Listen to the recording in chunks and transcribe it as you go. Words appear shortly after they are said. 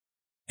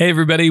Hey,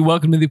 everybody.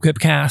 Welcome to the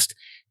Equipcast.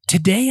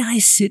 Today, I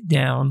sit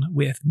down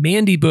with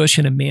Mandy Bush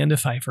and Amanda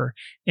Pfeiffer,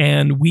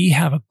 and we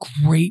have a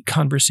great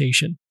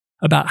conversation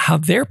about how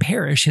their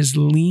parish has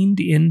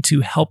leaned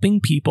into helping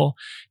people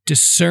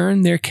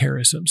discern their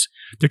charisms.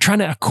 They're trying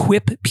to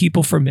equip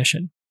people for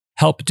mission,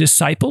 help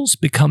disciples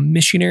become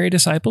missionary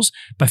disciples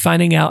by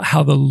finding out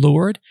how the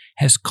Lord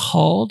has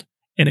called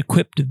and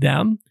equipped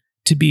them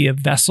to be a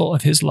vessel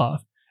of His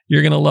love.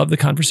 You're going to love the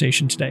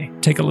conversation today.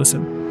 Take a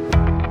listen.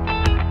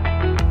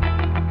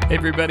 Hey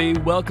everybody,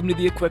 welcome to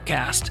the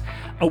Equipcast,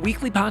 a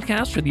weekly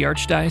podcast for the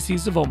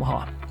Archdiocese of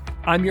Omaha.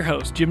 I'm your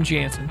host, Jim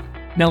Jansen.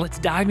 Now let's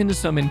dive into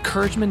some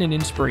encouragement and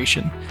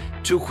inspiration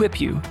to equip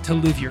you to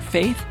live your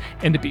faith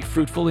and to be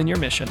fruitful in your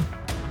mission.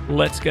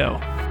 Let's go.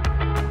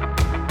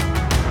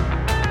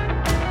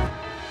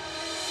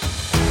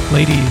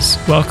 Ladies,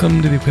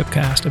 welcome to the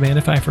Equipcast.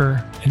 Amanda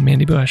Pfeiffer and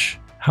Mandy Bush.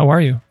 How are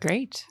you?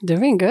 Great.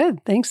 Doing good.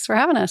 Thanks for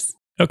having us.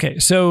 Okay,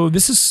 so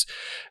this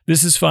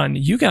is fun.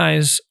 You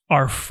guys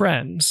are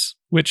friends,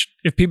 which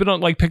if people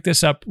don't pick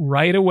this up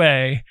right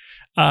away,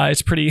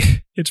 it's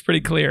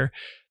pretty clear.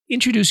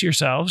 Introduce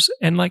yourselves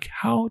and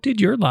how did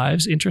your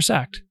lives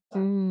intersect?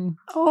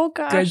 Oh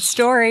gosh. Good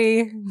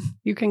story.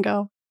 You can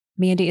go.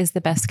 Mandy is the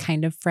best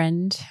kind of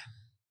friend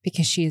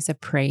because she is a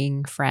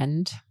praying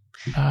friend.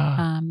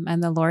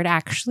 And the Lord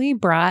actually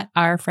brought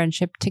our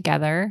friendship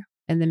together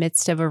in the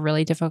midst of a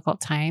really difficult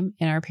time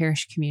in our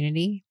parish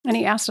community. And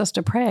He asked us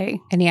to pray.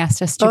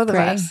 Both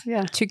pray of us,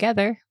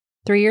 together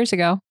 3 years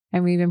ago.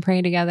 And we've been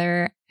praying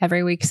together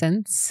every week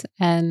since.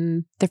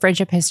 And the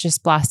friendship has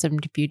just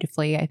blossomed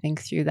beautifully, I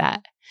think, through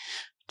that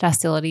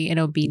docility and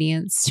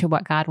obedience to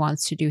what God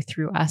wants to do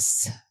through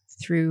us,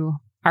 through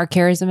our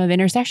charism of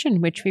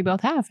intercession, which we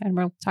both have. And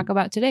we'll talk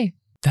about today.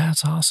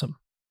 That's awesome.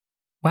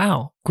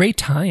 Wow. Great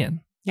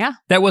tie-in. Yeah.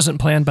 That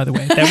wasn't planned, by the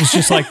way. That was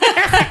just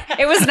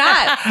It was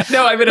not.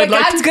 No, I mean, but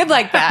God's good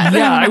like that.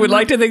 Yeah, I would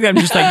like to think that I'm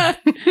just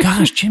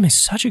gosh, Jim is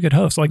such a good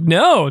host.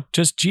 No,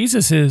 just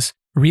Jesus is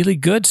really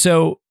good.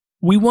 So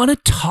we want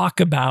to talk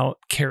about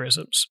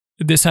charisms.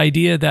 This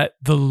idea that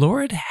the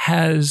Lord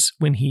has,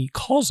 when He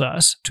calls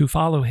us to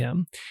follow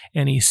Him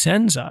and He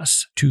sends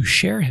us to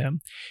share Him,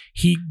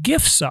 He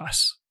gifts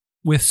us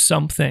with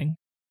something.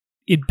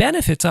 It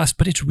benefits us,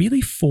 but it's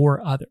really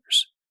for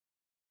others.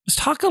 Let's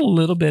talk a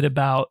little bit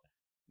about,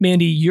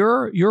 Mandy,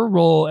 your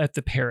role at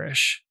the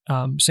parish,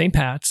 St.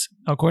 Pat's,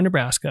 Elkhorn,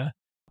 Nebraska,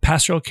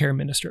 pastoral care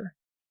minister.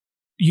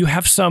 You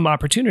have some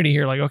opportunity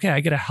here, okay,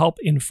 I get to help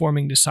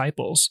informing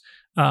disciples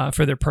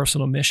for their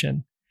personal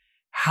mission.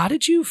 How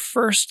did you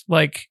first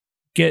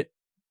get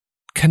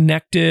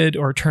connected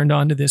or turned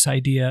on to this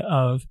idea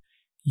of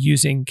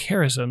using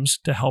charisms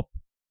to help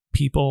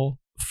people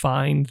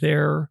find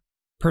their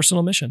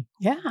personal mission?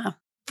 Yeah.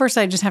 First,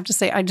 I just have to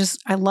say,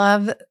 I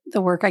love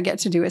the work I get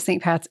to do at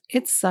St. Pat's.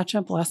 It's such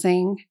a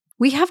blessing.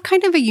 We have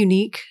kind of a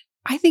unique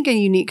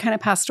kind of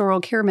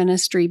pastoral care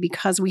ministry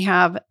because we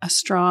have a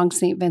strong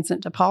St.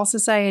 Vincent de Paul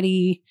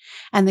Society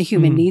and the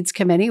Human Needs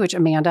Committee, which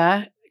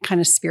Amanda kind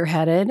of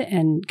spearheaded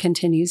and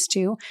continues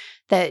to,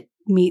 that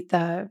meet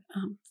the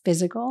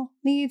physical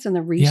needs and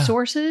the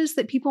resources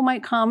that people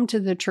might come to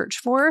the church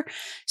for.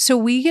 So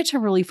we get to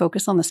really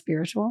focus on the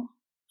spiritual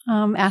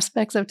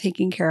aspects of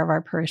taking care of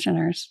our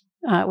parishioners.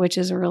 Which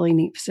is a really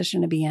neat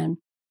position to be in.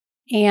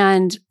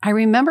 And I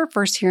remember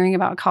first hearing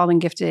about Called and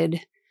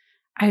Gifted.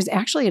 I was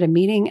actually at a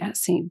meeting at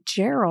St.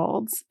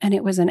 Gerald's, and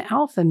it was an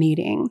Alpha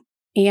meeting.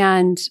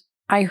 And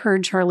I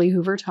heard Charlie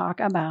Hoover talk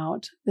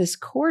about this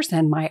course,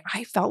 and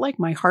I felt like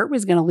my heart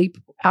was going to leap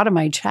out of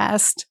my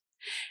chest.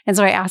 And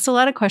so I asked a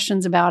lot of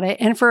questions about it.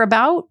 And for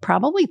about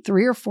probably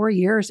 3 or 4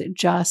 years, it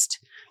just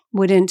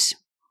wouldn't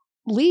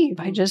leave.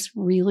 I just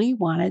really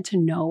wanted to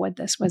know what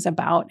this was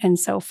about. And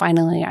so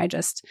finally, I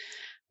just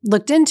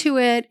looked into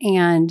it,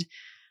 and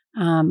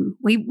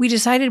we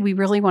decided we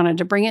really wanted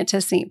to bring it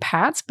to St.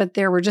 Pat's, but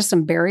there were just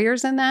some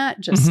barriers in that,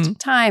 just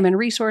time and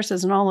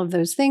resources and all of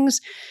those things.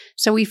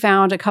 So we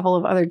found a couple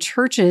of other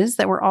churches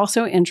that were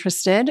also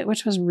interested,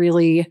 which was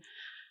really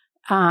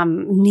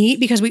neat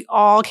because we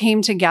all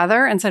came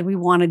together and said, we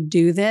want to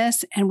do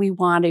this and we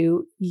want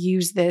to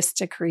use this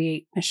to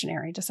create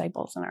missionary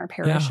disciples in our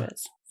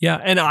parishes. Yeah.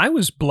 And I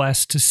was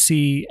blessed to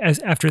see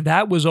after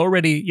that was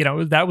already,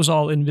 that was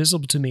all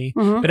invisible to me,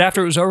 but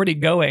after it was already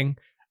going,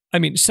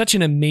 such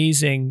an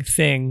amazing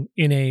thing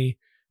in a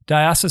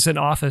diocesan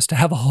office to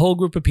have a whole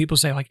group of people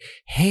say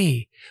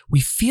hey, we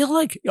feel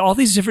like all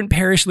these different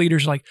parish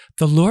leaders,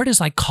 the Lord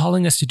is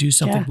calling us to do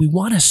something. Yeah. We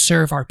want to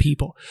serve our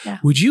people. Yeah.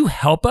 Would you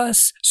help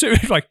us? So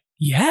it was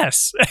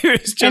yes.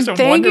 It was just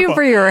thank you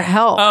for your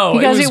help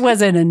because it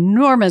was an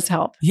enormous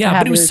help. Yeah,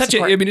 but it was such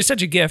it's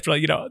such a gift.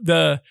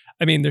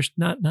 There's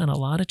not a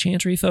lot of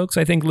chancery folks,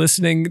 I think,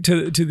 listening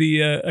to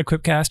the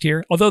Equipcast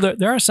here. Although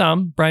there are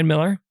some. Brian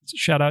Miller,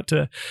 shout out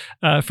to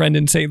a friend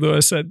in St.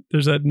 Louis.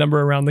 There's a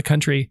number around the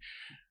country.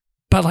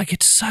 But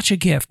it's such a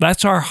gift.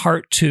 That's our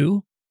heart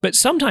too. But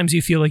sometimes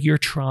you feel like you're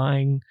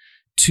trying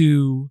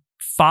to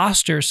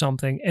foster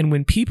something. And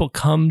when people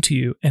come to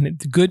you, and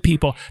it's good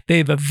people, they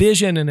have a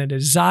vision and a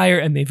desire,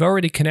 and they've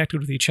already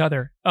connected with each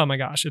other. Oh my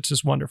gosh, it's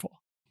just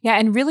wonderful. Yeah.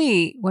 And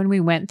really, when we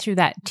went through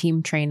that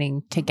team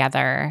training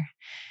together,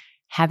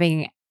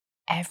 having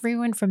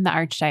everyone from the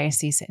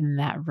Archdiocese in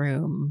that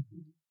room,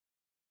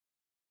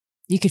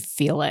 you could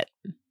feel it,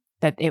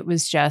 that it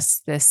was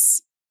just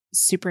this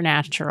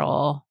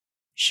supernatural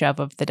shove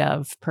of the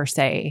dove per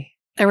se.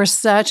 There was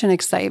such an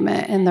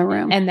excitement in the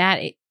room. And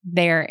that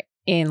therein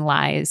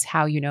lies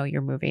how you know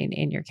you're moving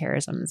in your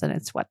charisms, and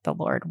it's what the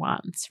Lord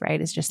wants,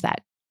 right? It's just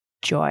that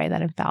joy,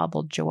 that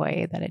infallible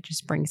joy that it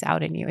just brings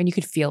out in you. And you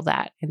could feel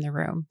that in the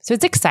room. So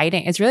it's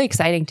exciting. It's really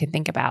exciting to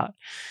think about,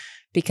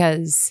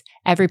 because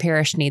every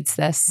parish needs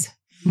this.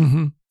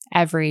 Mm-hmm.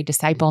 Every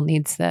disciple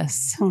needs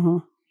this. Mm-hmm.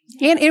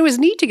 And it was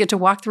neat to get to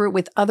walk through it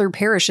with other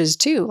parishes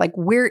too. Like,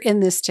 we're in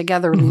this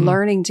together, Mm-hmm.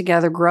 learning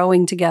together,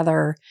 growing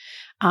together,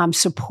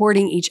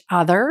 supporting each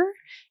other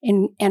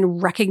and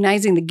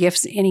recognizing the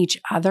gifts in each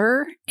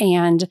other.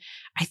 And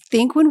I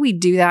think when we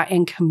do that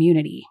in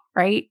community,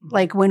 right?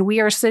 Like when we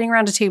are sitting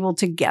around a table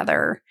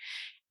together,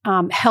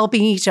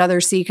 helping each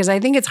other see, because I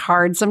think it's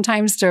hard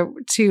sometimes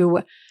to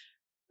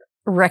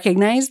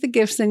recognize the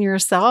gifts in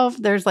yourself.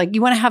 There's like,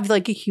 you want to have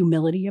like a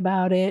humility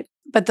about it,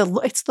 but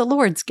it's the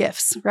Lord's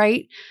gifts,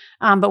 right?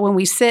 But when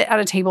we sit at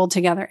a table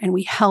together and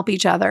we help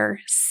each other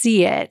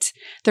see it,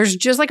 there's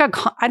just like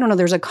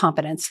there's a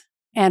confidence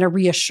and a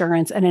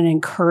reassurance and an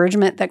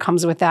encouragement that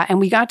comes with that. And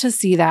we got to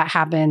see that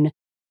happen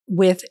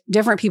with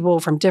different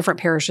people from different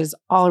parishes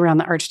all around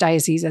the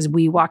Archdiocese as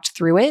we walked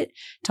through it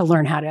to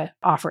learn how to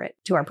offer it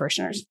to our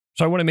parishioners.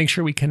 So I want to make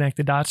sure we connect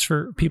the dots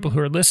for people who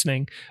are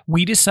listening.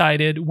 We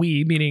decided,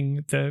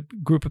 meaning the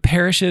group of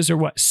parishes,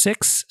 or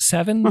 6,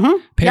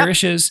 7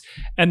 parishes,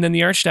 and then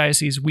the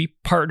Archdiocese, we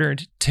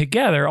partnered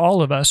together,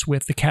 all of us,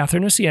 with the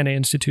Catherine of Siena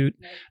Institute.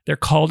 They're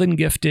called and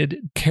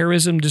gifted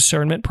charism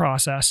discernment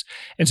process.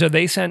 And so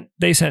they sent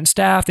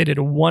staff, they did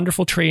a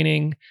wonderful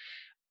training.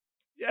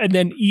 And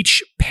then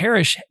each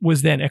parish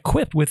was then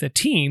equipped with a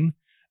team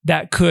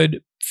that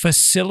could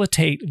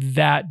facilitate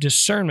that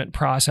discernment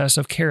process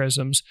of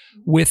charisms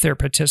with their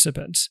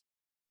participants.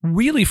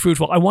 Really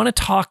fruitful. I want to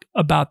talk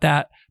about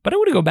that, but I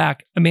want to go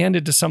back, Amanda,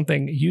 to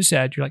something you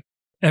said. You're like,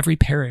 every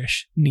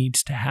parish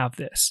needs to have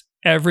this.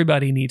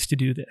 Everybody needs to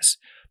do this.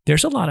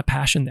 There's a lot of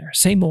passion there.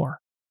 Say more.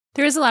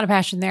 There is a lot of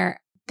passion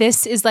there.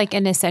 This is like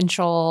an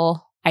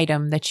essential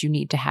item that you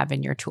need to have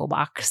in your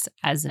toolbox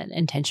as an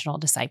intentional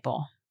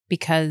disciple,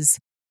 because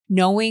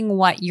knowing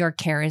what your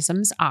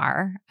charisms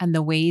are and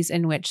the ways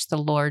in which the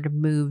Lord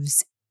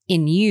moves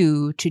in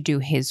you to do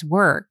his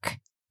work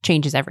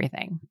changes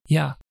everything.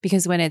 Yeah.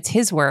 Because when it's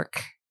his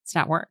work, it's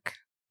not work.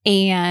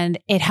 And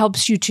it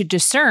helps you to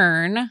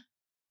discern,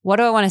 what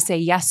do I want to say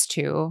yes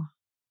to?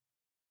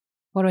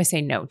 What do I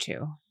say no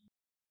to?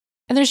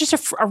 And there's just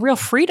a real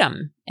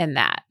freedom in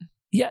that.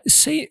 Yeah,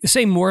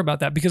 say more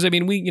about that, because I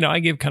mean, I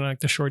gave kind of like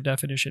the short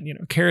definition.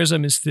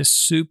 Charism is this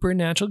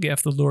supernatural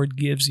gift the Lord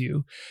gives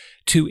you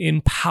to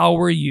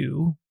empower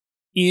you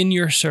in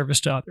your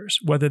service to others,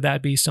 whether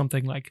that be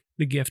something like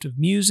the gift of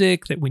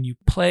music, that when you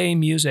play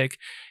music,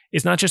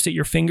 it's not just that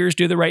your fingers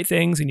do the right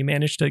things and you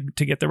manage to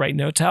get the right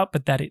notes out,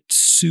 but that it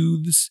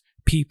soothes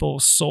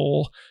people's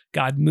soul.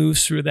 God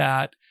moves through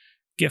that.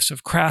 Gifts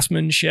of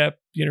craftsmanship,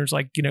 it's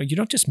like, you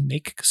don't just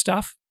make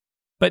stuff,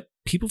 but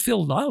people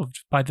feel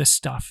loved by the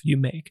stuff you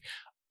make.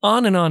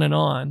 On and on and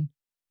on.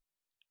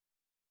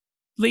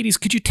 Ladies,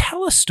 could you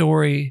tell a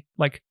story,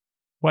 like,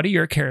 what are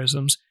your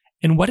charisms,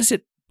 and what does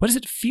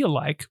it feel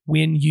like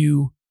when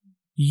you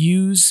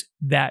use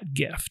that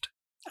gift?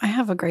 I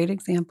have a great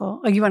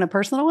example. Oh, you want a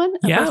personal one?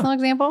 Yeah. Personal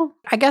example?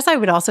 I guess I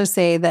would also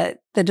say that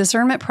the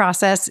discernment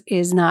process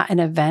is not an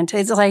event.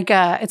 It's like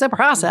it's a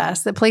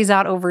process that plays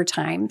out over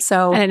time.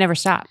 So, And it never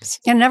stops.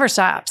 It never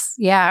stops.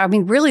 Yeah. I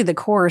mean, really the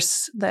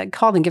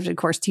Called and Gifted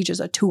course teaches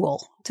a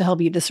tool to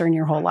help you discern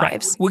your whole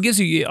lives. Right. Well, it gives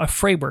you a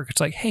framework.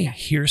 It's like, hey,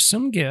 here's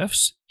some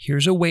gifts.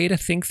 Here's a way to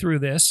think through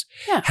this.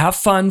 Yeah. Have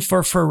fun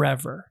for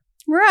forever.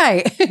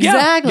 Right.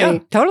 Exactly. Yeah.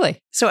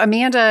 Totally. So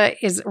Amanda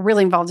is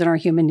really involved in our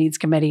Human Needs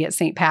Committee at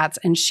St. Pat's,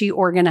 and she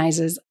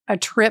organizes a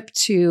trip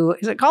to,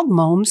 is it called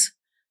MOMS?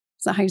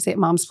 Is that how you say it?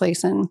 Mom's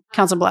Place in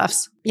Council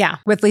Bluffs? Yeah.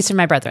 With Lisa and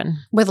my brethren.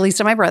 With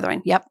Lisa, my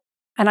brethren. Yep.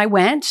 And I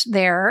went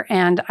there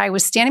and I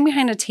was standing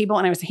behind a table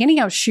and I was handing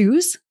out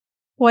shoes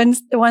one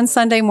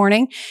Sunday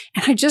morning.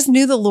 And I just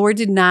knew the Lord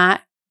did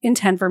not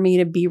intend for me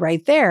to be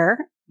right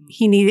there.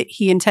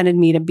 He intended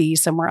me to be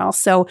somewhere else.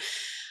 So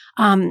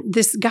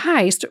this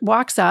guy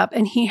walks up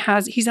and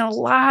he's in a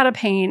lot of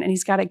pain and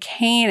he's got a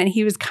cane and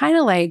he was kind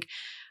of like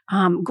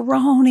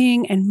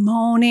groaning and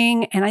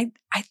moaning. And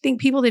I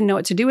think people didn't know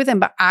what to do with him,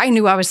 but I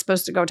knew I was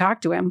supposed to go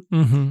talk to him.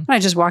 Mm-hmm. And I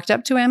just walked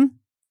up to him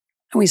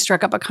and we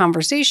struck up a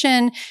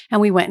conversation and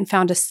we went and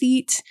found a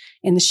seat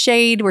in the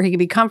shade where he could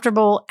be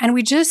comfortable. And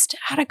we just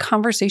had a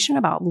conversation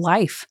about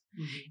life.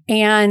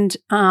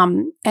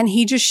 Mm-hmm. And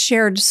he just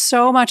shared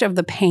so much of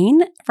the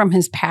pain from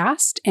his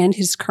past and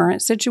his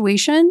current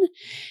situation.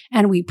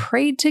 And we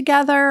prayed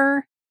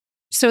together.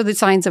 So the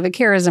signs of a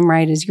charism,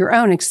 right, is your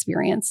own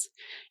experience.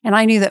 And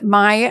I knew that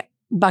my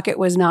bucket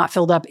was not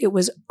filled up. It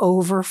was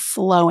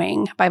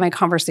overflowing by my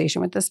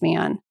conversation with this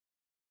man.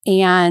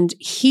 And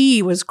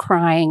he was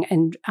crying.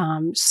 And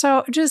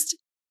so just,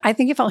 I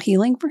think it felt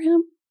healing for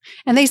him.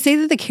 And they say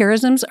that the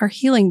charisms are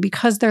healing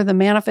because they're the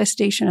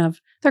manifestation of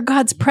their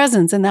God's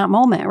presence in that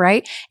moment,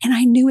 right? And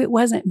I knew it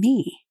wasn't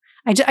me.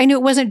 I knew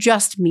it wasn't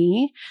just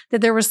me,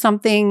 that there was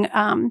something,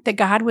 that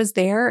God was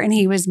there and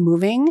he was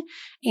moving.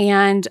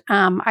 And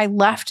I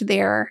left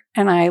there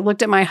and I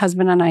looked at my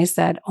husband and I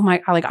said, oh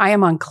my, like I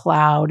am on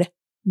cloud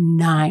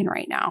 9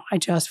 right now. I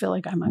just feel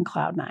like I'm on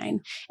cloud 9.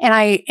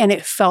 And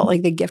it felt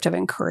like the gift of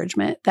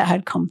encouragement that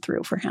had come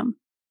through for him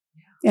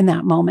in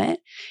that moment.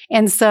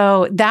 And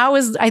so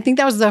I think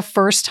that was the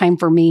first time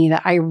for me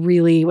that I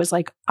really was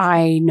like,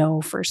 I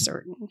know for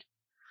certain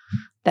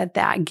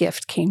that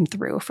gift came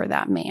through for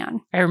that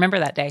man. I remember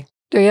that day.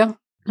 Do you?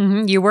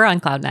 Mm-hmm. You were on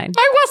cloud 9.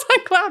 I was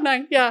on cloud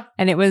 9. Yeah.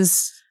 And it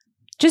was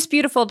just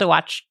beautiful to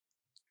watch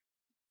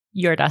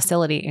your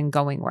docility in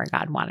going where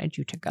God wanted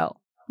you to go.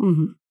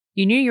 Mm-hmm.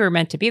 You knew you were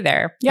meant to be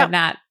there, Yep. but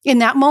not. In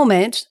that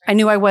moment, I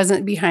knew I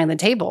wasn't behind the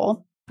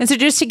table. And so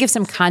just to give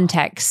some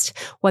context,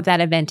 what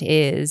that event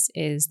is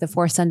the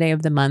fourth Sunday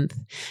of the month.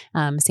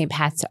 St.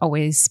 Pat's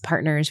always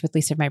partners with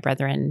Least of My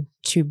Brethren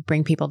to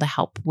bring people to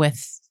help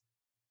with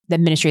the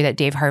ministry that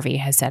Dave Harvey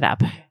has set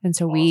up. And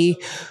so we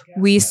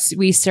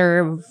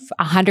serve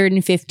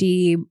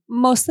 150,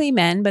 mostly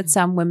men, but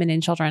some women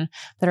and children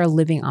that are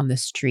living on the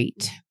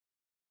street.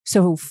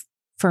 So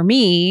for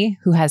me,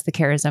 who has the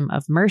charism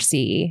of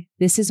mercy,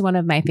 this is one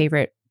of my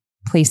favorite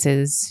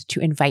places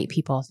to invite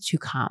people to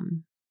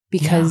come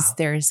because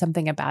there's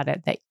something about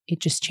it that it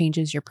just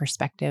changes your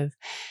perspective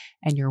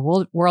and your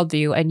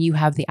worldview. And you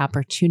have the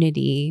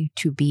opportunity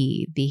to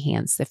be the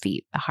hands, the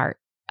feet, the heart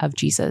of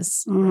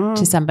Jesus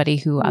to somebody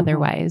who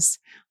otherwise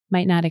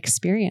might not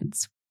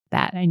experience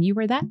that. And you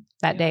were that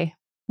day.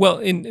 Well,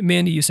 and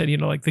Mandy, you said,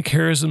 like the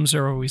charisms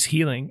are always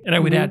healing. And I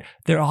would add,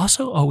 they're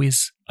also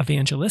always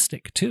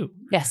evangelistic too.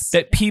 Yes.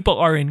 That people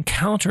are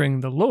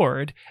encountering the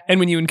Lord. And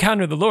when you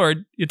encounter the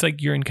Lord, it's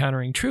like you're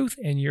encountering truth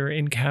and you're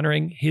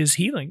encountering his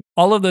healing.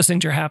 All of those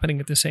things are happening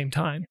at the same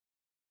time.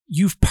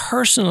 You've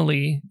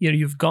personally,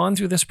 you've gone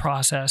through this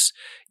process.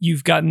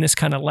 You've gotten this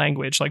kind of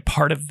language. Like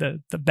part of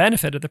the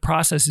benefit of the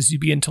process is you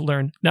begin to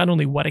learn not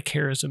only what a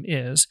charism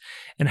is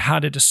and how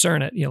to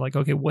discern it. Like,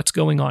 okay, what's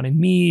going on in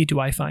me? Do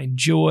I find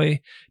joy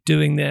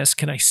doing this?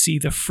 Can I see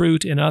the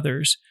fruit in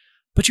others?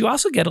 But you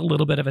also get a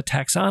little bit of a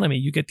taxonomy.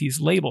 You get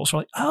these labels.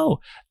 You're like, oh,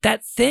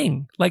 that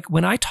thing. Like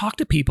when I talk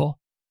to people,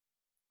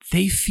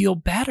 they feel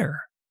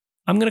better.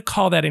 I'm going to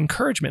call that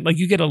encouragement. Like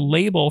you get a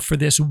label for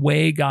this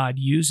way God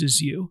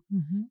uses you.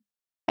 Mm-hmm.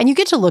 And you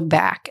get to look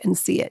back and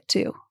see it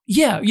too.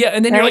 Yeah.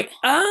 And then you're like,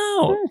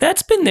 oh,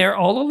 that's been there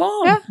all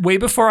along, way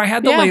before I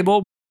had the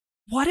label.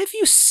 What have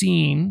you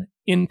seen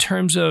in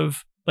terms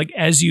of like,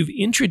 as you've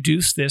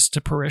introduced this to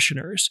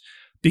parishioners,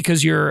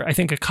 because you're, I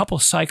think, a couple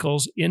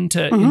cycles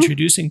into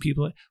introducing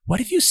people,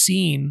 what have you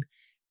seen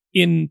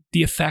in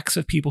the effects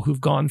of people who've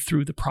gone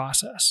through the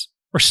process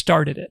or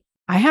started it?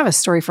 I have a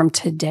story from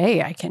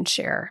today I can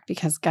share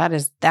because God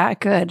is that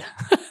good.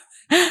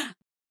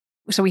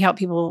 So we help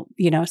people,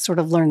 sort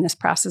of learn this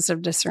process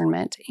of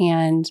discernment.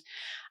 And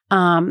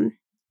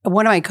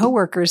one of my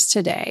coworkers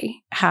today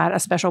had a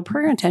special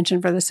prayer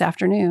intention for this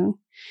afternoon.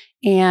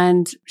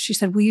 And she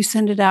said, will you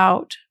send it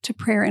out to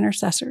prayer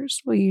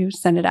intercessors? Will you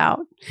send it out?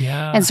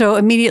 Yeah. And so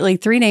immediately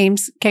 3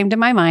 names came to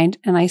my mind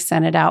and I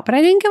sent it out, but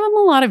I didn't give them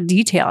a lot of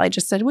detail. I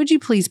just said, would you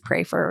please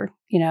pray for,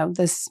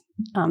 this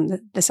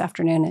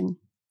afternoon?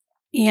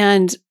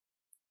 And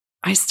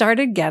I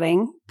started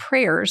getting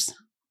prayers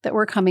that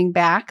were coming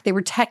back. They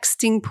were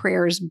texting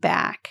prayers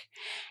back.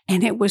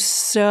 And it was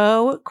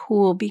so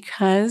cool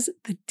because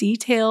the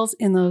details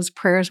in those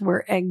prayers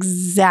were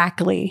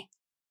exactly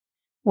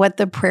what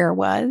the prayer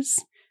was,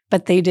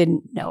 but they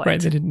didn't know it.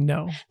 Right, they didn't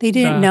know. They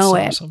didn't know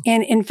it. Awesome.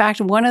 And in fact,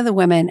 one of the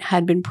women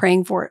had been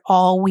praying for it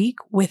all week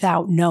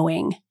without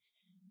knowing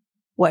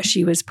what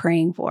she was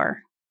praying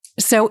for.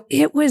 So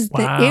it was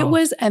it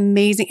was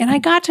amazing. And I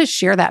got to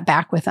share that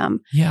back with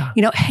them. Yeah.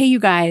 Hey, you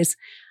guys,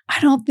 I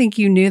don't think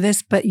you knew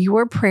this, but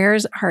your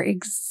prayers are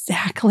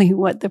exactly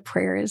what the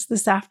prayer is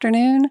this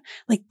afternoon.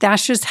 Like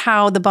that's just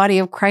how the body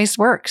of Christ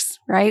works,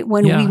 right?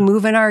 When we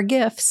move in our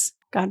gifts,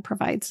 God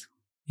provides.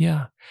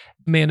 Yeah.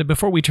 Amanda,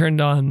 before we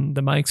turned on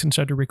the mics and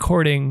started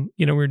recording,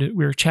 we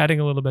were chatting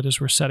a little bit as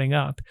we're setting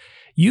up.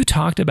 You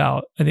talked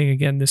about, I think,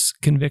 again, this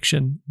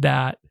conviction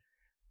that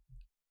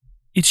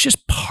it's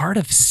just part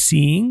of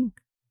seeing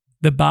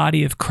the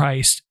body of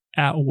Christ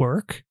at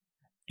work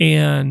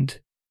and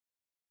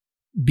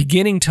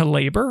beginning to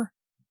labor,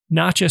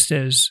 not just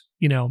as,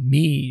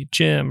 me,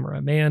 Jim, or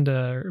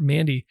Amanda, or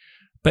Mandy,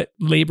 but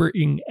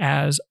laboring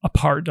as a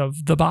part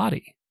of the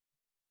body.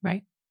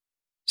 Right.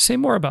 Say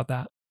more about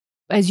that.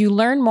 As you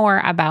learn more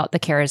about the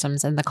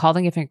charisms, and the Call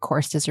to Giving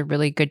course does a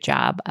really good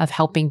job of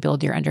helping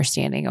build your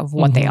understanding of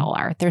what they all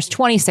are. There's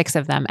 26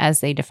 of them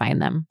as they define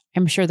them.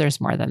 I'm sure there's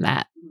more than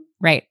that,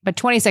 right? But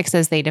 26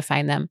 as they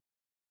define them.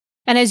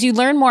 And as you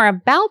learn more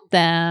about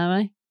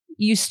them,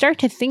 you start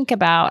to think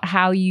about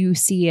how you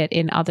see it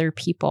in other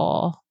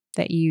people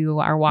that you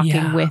are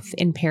walking with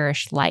in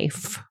parish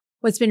life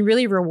what's been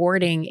really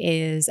rewarding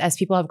is as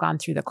people have gone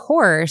through the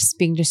course,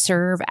 being to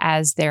serve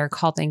as their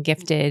called and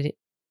gifted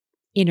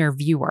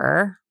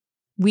interviewer,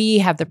 we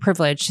have the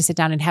privilege to sit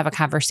down and have a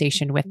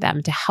conversation with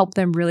them to help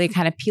them really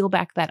kind of peel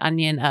back that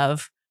onion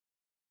of,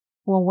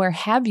 well, where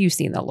have you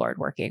seen the Lord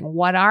working?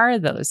 What are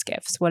those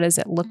gifts? What does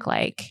it look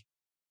like?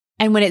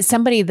 And when it's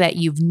somebody that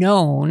you've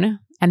known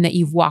and that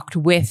you've walked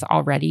with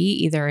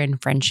already, either in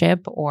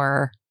friendship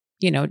or,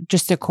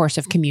 just a course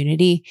of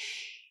community,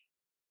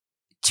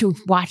 to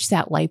watch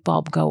that light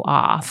bulb go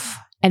off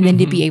and then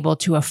to be able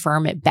to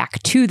affirm it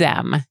back to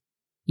them.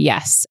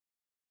 Yes,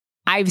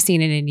 I've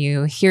seen it in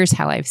you. Here's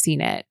how I've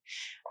seen it.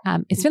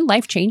 It's been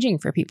life-changing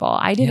for people.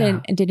 I did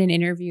an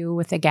interview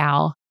with a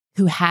gal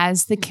who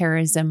has the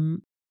charism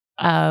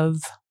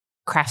of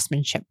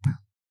craftsmanship.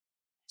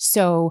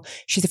 So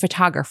she's a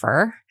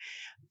photographer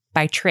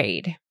by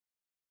trade.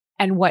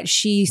 And what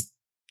she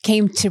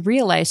came to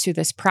realize through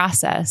this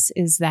process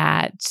is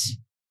that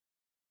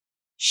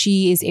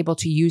she is able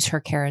to use her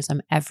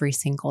charism every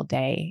single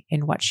day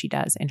in what she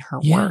does in her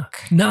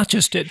work. Not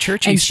just at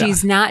churchy and stuff.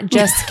 She's not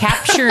just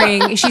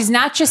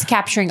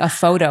capturing a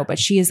photo, but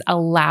she is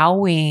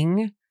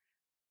allowing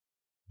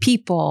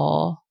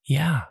people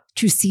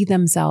to see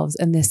themselves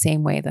in the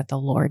same way that the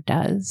Lord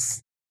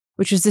does,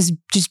 which is this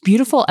just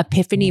beautiful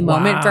epiphany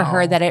moment for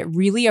her that it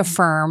really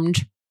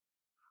affirmed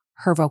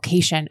her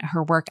vocation,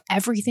 her work,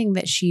 everything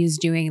that she is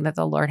doing that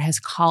the Lord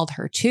has called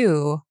her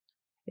to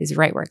is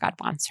right where God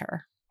wants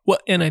her. Well,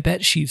 and I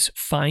bet she's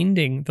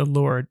finding the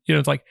Lord,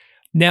 it's like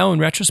now in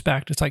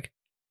retrospect, it's like,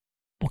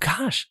 well,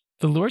 gosh,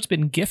 the Lord's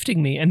been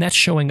gifting me and that's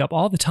showing up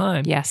all the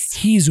time. Yes.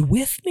 He's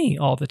with me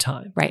all the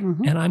time. Right.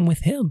 Mm-hmm. And I'm with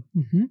him.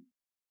 Mm-hmm.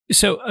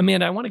 So,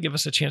 Amanda, I want to give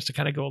us a chance to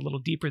kind of go a little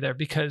deeper there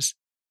because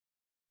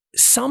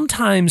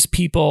sometimes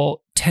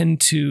people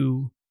tend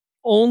to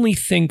only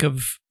think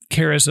of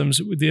charisms,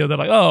 they're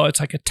like, oh, it's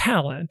like a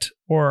talent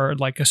or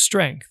like a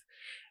strength.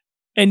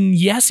 And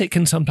yes, it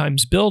can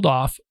sometimes build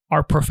off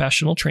our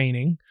professional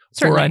training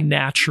or a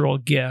natural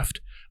gift,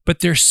 but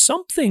there's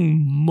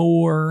something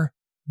more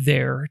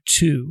there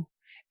too.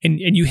 And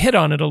you hit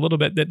on it a little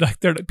bit that like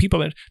they're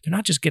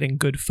not just getting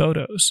good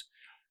photos.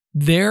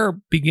 They're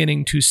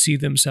beginning to see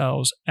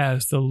themselves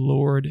as the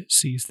Lord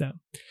sees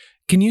them.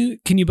 Can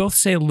you both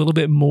say a little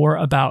bit more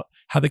about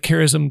how the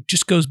charism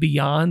just goes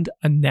beyond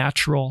a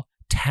natural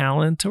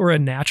talent or a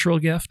natural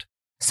gift?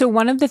 So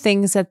one of the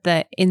things that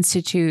the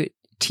Institute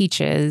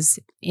teaches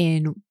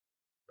in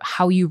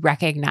how you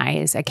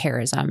recognize a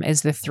charism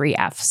is the 3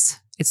 F's.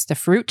 It's the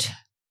fruit,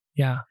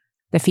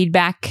 the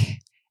feedback,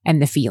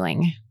 and the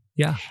feeling.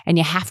 Yeah. And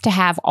you have to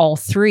have all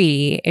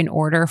 3 in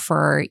order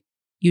for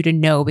you to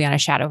know beyond a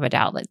shadow of a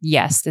doubt that,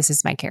 yes, this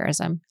is my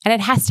charism. And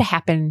it has to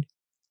happen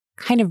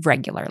kind of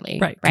regularly.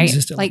 Right.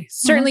 Consistently. Like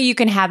certainly you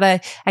can have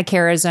a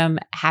charism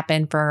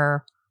happen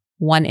for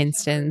one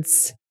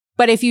instance.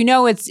 But if you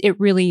know it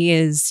really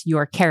is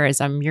your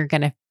charism, you're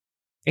going to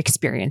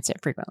experience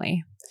it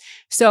frequently.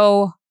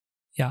 So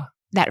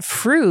that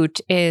fruit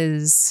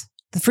is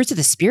the fruits of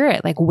the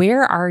Spirit. Like,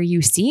 where are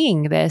you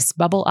seeing this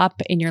bubble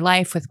up in your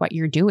life with what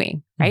you're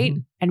doing, right?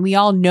 Mm-hmm. And we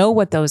all know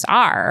what those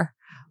are,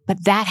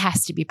 but that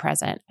has to be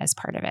present as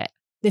part of it.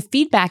 The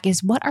feedback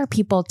is, what are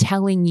people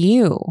telling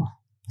you?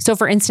 So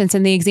for instance,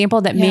 in the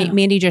example that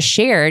Mandy just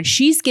shared,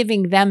 she's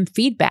giving them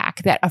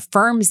feedback that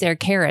affirms their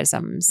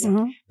charisms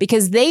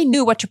because they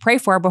knew what to pray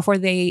for before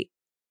they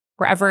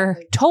were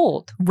ever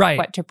told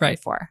what to pray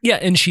for. Yeah.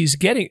 And she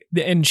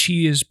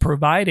is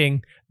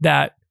providing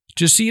that,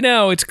 just so you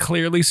know, it's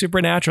clearly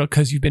supernatural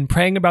because you've been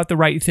praying about the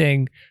right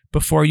thing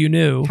before you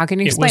knew. How can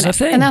you explain it? Was a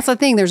thing. And that's the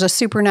thing. There's a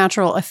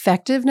supernatural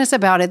effectiveness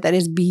about it that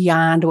is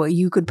beyond what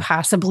you could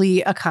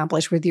possibly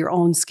accomplish with your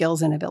own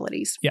skills and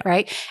abilities. Yeah.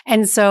 Right.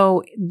 And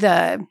so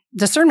the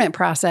discernment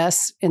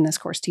process in this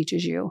course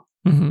teaches you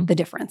the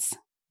difference.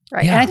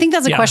 Right. Yeah. And I think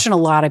that's a question a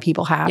lot of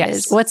people have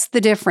is, what's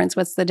the difference?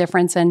 What's the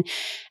difference?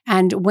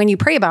 And when you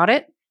pray about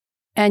it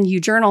and you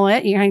journal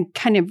it, you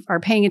kind of are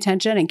paying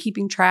attention and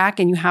keeping track,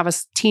 and you have a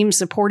team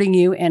supporting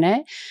you in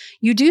it,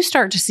 you do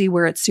start to see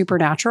where it's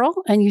supernatural,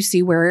 and you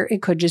see where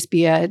it could just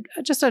be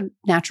just a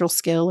natural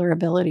skill or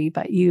ability,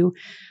 but you're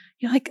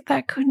like,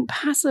 that couldn't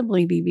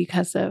possibly be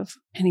because of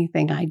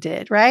anything I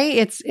did, right?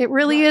 It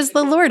really is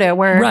the Lord at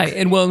work. Right.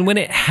 And when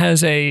it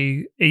has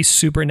a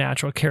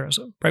supernatural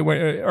charism, right,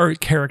 or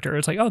character,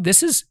 it's like, oh,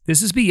 this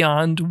is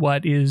beyond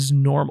what is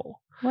normal.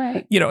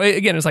 Right.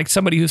 Again, it's like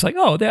somebody who's like,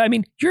 oh,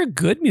 you're a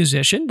good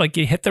musician. Like,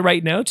 you hit the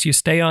right notes, you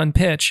stay on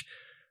pitch.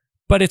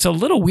 But it's a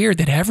little weird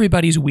that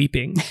everybody's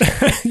weeping.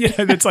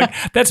 It's like,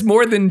 that's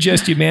more than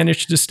just you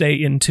managed to stay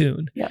in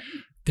tune. Yep.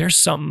 There's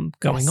something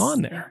going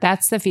on there.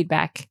 That's the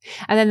feedback.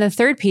 And then the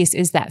third piece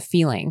is that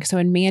feeling. So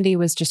when Mandy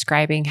was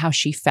describing how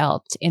she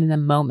felt in the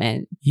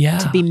moment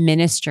to be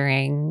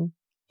ministering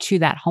to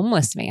that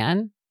homeless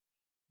man,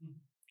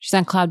 she's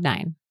on cloud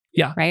 9.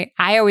 Yeah. Right.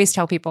 I always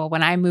tell people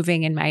when I'm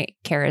moving in my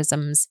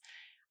charisms,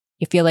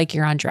 you feel like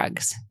you're on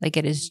drugs. Like,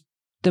 it is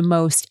the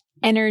most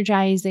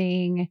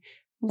energizing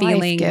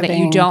feeling that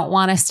you don't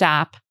want to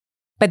stop.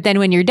 But then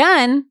when you're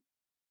done,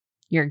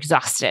 you're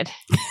exhausted.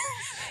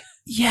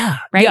 Yeah.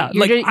 Right? Yeah.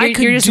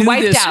 You're just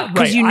wiped out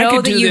because you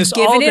know that you've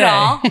given it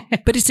all.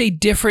 But it's a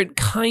different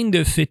kind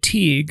of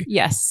fatigue.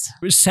 Yes.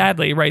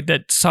 Sadly, right,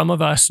 that some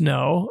of us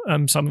know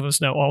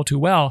all too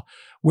well,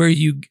 where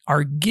you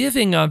are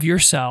giving of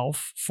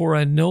yourself for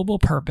a noble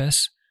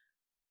purpose,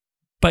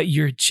 but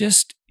you're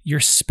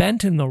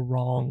spent in the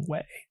wrong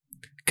way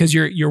because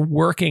you're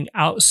working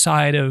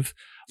outside of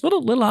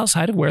little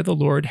outside of where the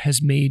Lord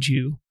has made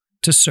you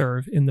to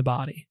serve in the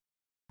body.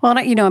 Well,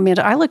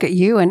 Amanda, I look at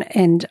you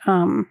and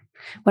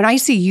when I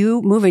see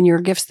you moving your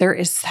gifts, there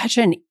is such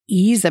an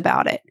ease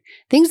about it.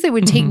 Things that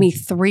would take me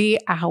 3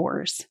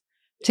 hours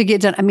to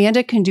get done,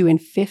 Amanda can do in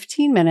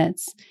 15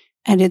 minutes.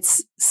 And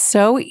it's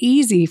so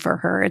easy for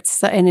her.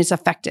 It's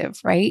effective,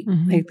 right?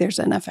 Like there's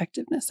an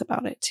effectiveness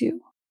about it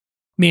too.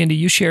 Mandy,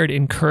 you shared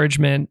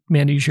encouragement.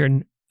 Mandy, you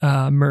shared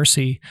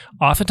mercy.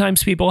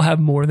 Oftentimes people have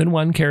more than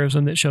one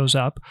charism that shows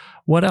up.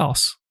 What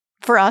else?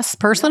 For us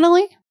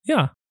personally?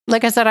 Yeah.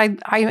 Like I said,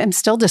 I am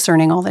still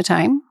discerning all the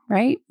time,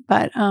 right?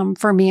 But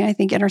for me, I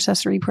think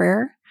intercessory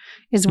prayer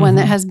is one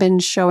that has been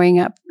showing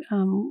up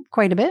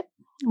quite a bit,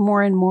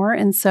 more and more.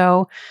 And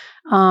so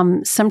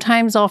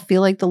sometimes I'll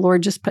feel like the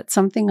Lord just put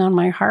something on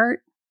my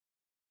heart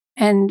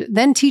and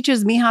then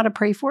teaches me how to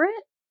pray for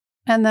it.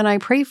 And then I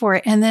pray for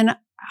it. And then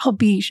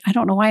I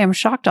don't know why I'm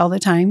shocked all the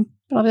time,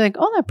 but I'll be like,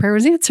 oh, that prayer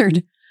was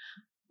answered.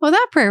 Well,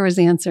 that prayer was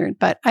answered.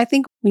 But I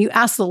think when you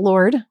ask the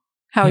Lord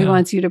how he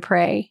wants you to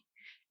pray,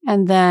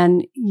 and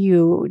then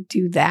you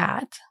do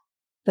that,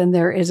 then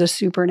there is a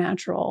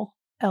supernatural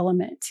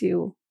element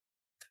to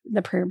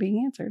the prayer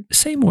being answered.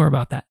 Say more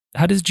about that.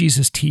 How does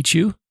Jesus teach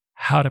you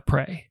how to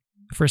pray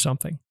for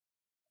something?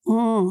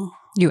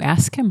 You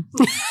ask him.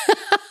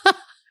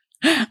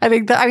 I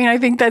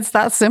think that's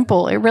that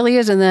simple. It really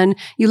is. And then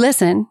you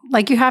listen.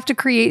 Like you have to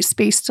create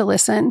space to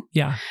listen.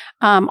 Yeah.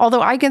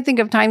 Although I can think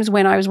of times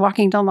when I was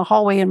walking down the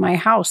hallway in my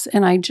house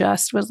and I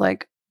just was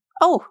like,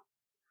 oh,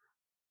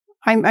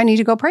 I need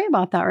to go pray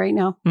about that right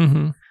now.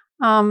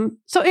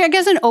 So I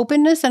guess an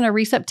openness and a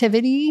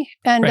receptivity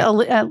and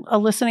a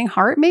listening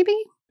heart, maybe.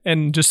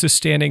 And just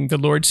the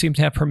Lord seems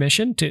to have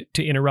permission to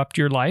interrupt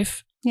your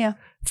life. Yeah.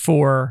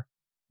 For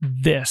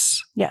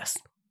this. Yes.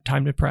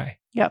 Time to pray.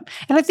 Yep.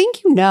 And I think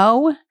when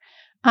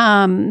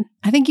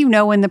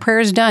the prayer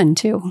is done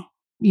too.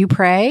 You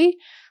pray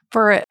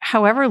for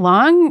however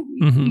long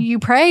you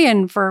pray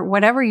and for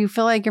whatever you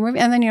feel like you're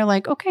moving. And then you're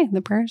like, okay,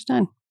 the prayer is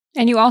done.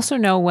 And you also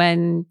know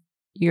when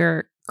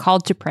you're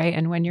called to pray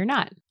and when you're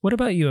not. What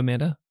about you,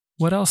 Amanda?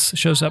 What else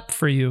shows up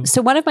for you?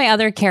 So one of my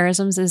other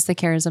charisms is the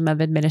charism of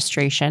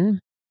administration.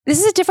 This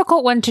is a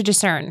difficult one to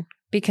discern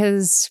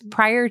because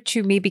prior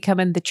to me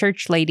becoming the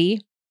church lady,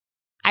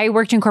 I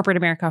worked in corporate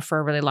America for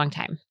a really long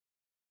time.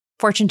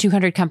 Fortune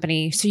 200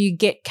 company. So you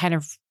get kind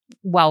of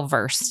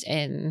well-versed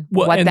in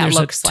what that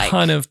looks like. There's a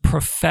ton of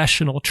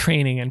professional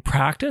training and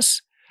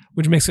practice,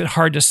 which makes it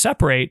hard to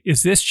separate.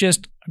 Is this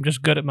just, I'm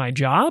just good at my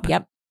job?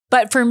 Yep.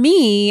 But for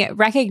me,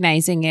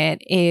 recognizing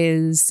it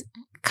is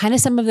kind of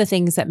some of the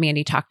things that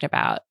Mandy talked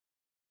about.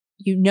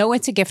 You know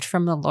it's a gift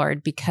from the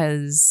Lord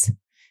because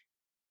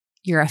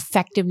your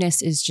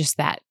effectiveness is just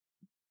that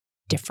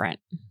different.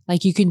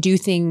 Like you can do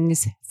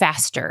things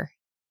faster,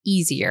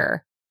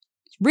 easier,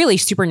 really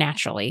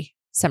supernaturally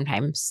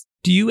sometimes.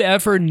 Do you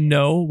ever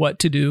know what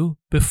to do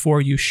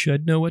before you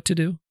should know what to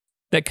do?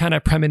 That kind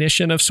of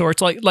premonition of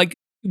sorts, like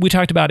we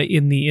talked about it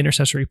in the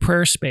intercessory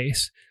prayer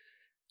space.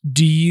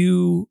 Do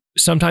you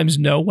sometimes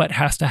know what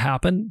has to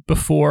happen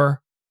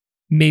before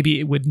maybe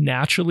it would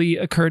naturally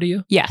occur to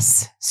you?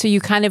 Yes. So you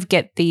kind of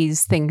get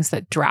these things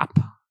that drop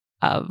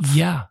of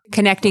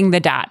connecting the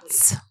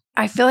dots.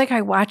 I feel like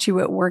I watch you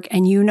at work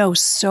and you know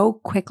so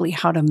quickly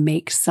how to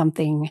make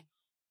something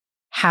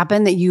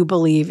happen that you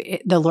believe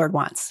the Lord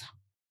wants.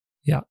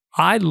 Yeah.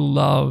 I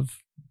love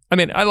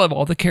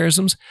all the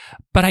charisms,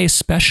 but I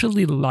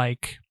especially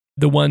like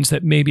the ones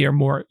that maybe are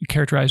more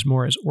characterized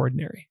more as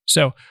ordinary.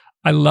 So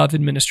I love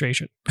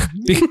administration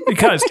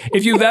because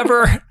if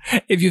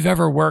you've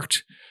ever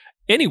worked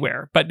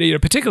anywhere, but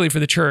particularly for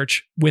the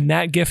church, when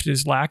that gift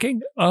is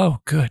lacking, oh,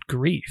 good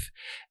grief.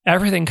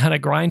 Everything kind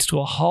of grinds to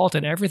a halt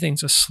and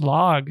everything's a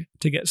slog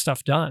to get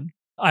stuff done.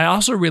 I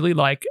also really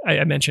like,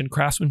 I mentioned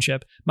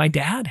craftsmanship. My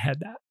dad had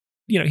that.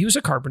 He was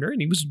a carpenter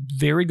and he was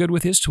very good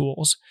with his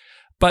tools,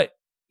 but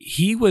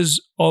he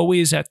was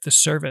always at the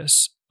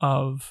service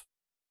of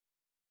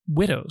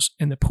widows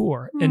and the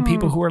poor and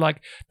people who were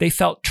like, they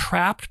felt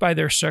trapped by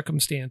their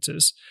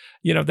circumstances.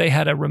 They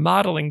had a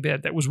remodeling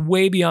bid that was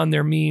way beyond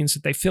their means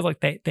that they feel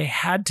like they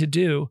had to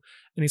do.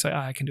 And he's like,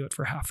 I can do it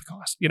for half the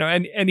cost,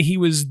 and he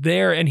was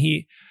there and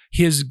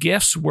his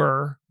gifts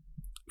were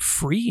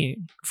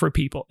freeing for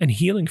people and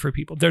healing for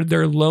people.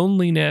 Their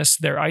loneliness,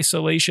 their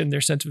isolation,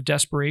 their sense of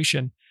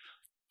desperation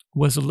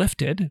was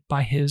lifted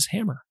by his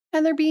hammer.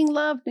 And they're being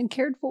loved and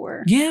cared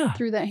for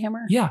through that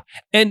hammer. Yeah.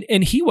 And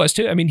he was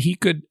too.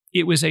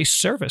 It was a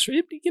service.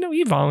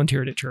 He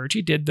volunteered at church.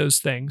 He did those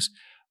things.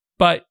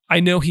 But I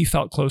know he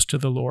felt close to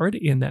the Lord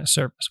in that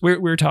service.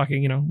 We're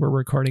talking, we're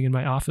recording in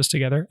my office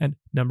together, and a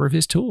number of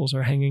his tools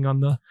are hanging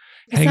on the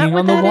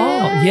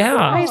wall. Is? Yeah.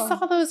 I saw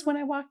those when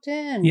I walked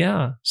in.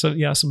 Yeah. So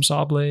some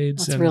saw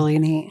blades. That's and really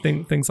neat.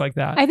 Things like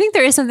that. I think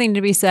there is something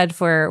to be said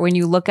for when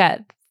you look at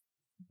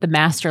the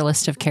master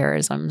list of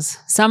charisms.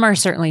 Some are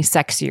certainly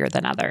sexier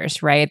than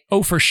others, right?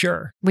 Oh, for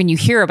sure. When you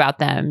hear about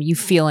them, you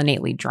feel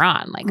innately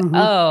drawn. Like,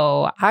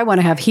 oh, I want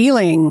to have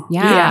healing.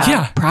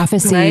 Yeah.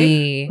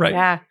 Prophecy. Right.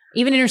 Yeah.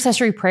 Even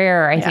intercessory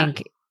prayer, I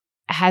think,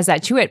 has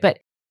that to it. But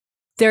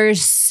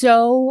there's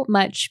so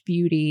much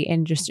beauty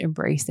in just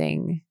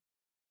embracing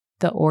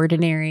the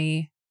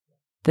ordinary,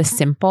 the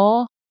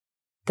simple,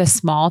 the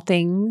small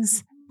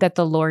things that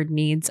the Lord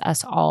needs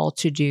us all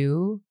to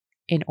do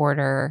in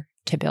order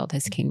to build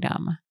his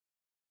kingdom.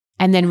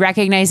 And then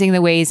recognizing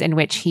the ways in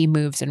which he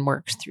moves and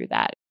works through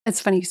that. It's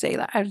funny you say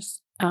that. I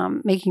was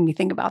making me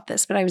think about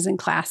this, but I was in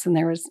class and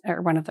there was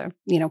one of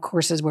the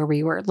courses where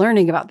we were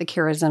learning about the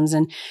charisms,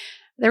 and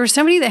there was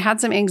somebody that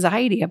had some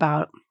anxiety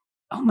about,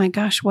 oh my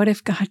gosh, what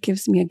if God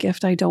gives me a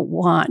gift I don't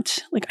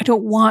want? Like, I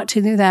don't want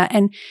to do that.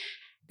 And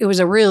it was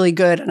a really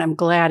good, and I'm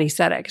glad he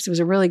said it, because it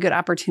was a really good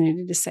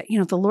opportunity to say,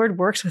 the Lord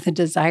works with the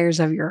desires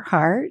of your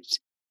heart,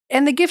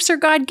 and the gifts are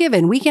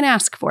God-given. We can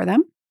ask for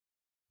them,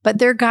 but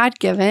they're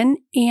God-given,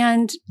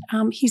 and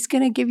he's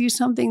going to give you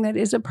something that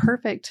is a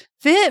perfect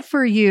fit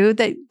for you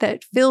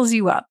that fills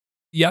you up.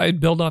 Yeah, I'd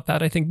build off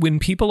that. I think when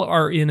people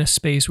are in a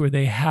space where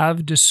they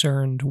have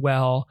discerned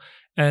well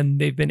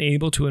and they've been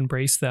able to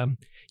embrace them,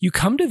 you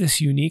come to this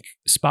unique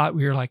spot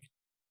where you're like,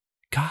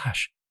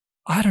 gosh,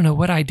 I don't know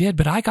what I did,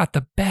 but I got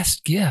the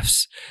best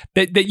gifts.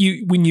 That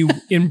you, when you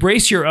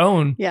embrace your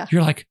own,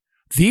 you're like,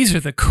 these are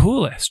the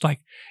coolest.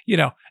 Like,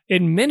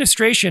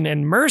 administration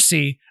and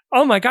mercy.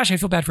 Oh my gosh, I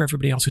feel bad for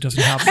everybody else who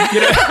doesn't have them.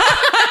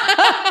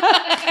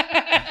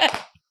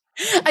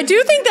 I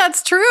do think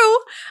that's true.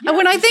 And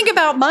when I think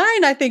about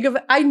mine, I think of,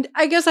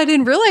 I guess I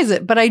didn't realize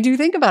it, but I do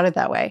think about it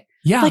that way.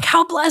 Yeah. Like,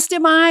 how blessed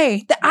am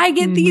I that I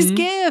get these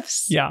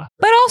gifts? Yeah.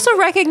 But also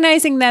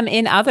recognizing them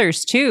in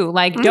others too.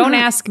 Like, don't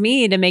ask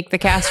me to make the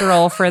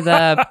casserole for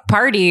the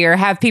party or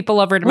have people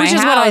over to my house. Which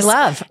is what I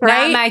love,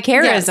 right? Not my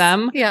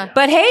charism. Yes. Yeah.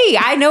 But hey,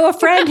 I know a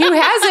friend who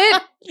has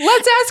it.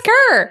 Let's ask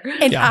her.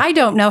 And I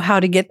don't know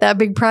how to get that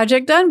big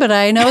project done, but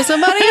I know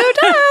somebody who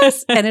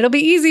does. And it'll be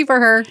easy for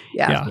her.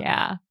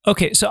 Yeah.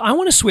 Okay, so I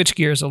want to switch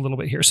gears a little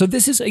bit here. So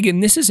this is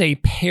a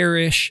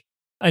parish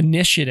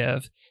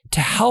initiative to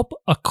help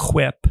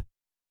equip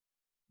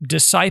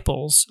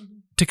disciples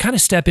to kind of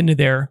step into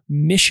their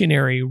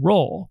missionary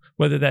role,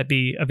 whether that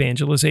be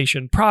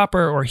evangelization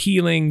proper or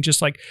healing.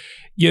 Just like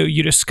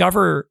you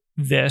discover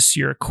this,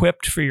 you're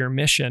equipped for your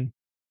mission.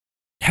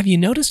 Have you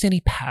noticed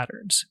any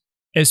patterns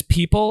as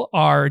people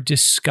are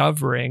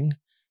discovering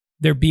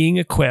they're being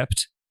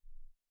equipped?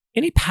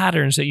 Any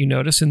patterns that you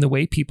notice in the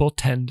way people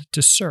tend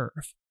to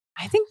serve?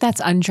 I think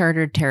that's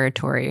uncharted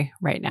territory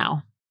right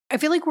now. I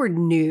feel like we're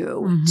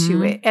new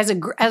to it as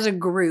a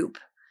group,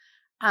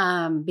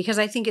 because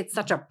I think it's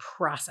such a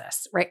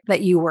process, right,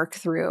 that you work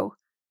through.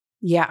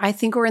 Yeah, I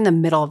think we're in the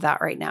middle of that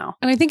right now.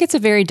 And I think it's a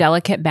very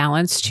delicate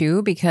balance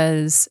too,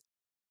 because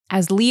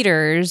as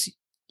leaders,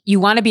 you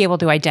want to be able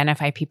to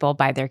identify people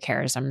by their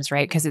charisms,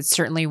 right? Because it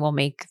certainly will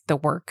make the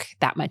work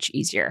that much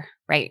easier,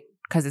 right?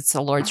 Because it's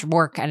the Lord's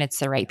work and it's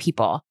the right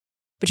people.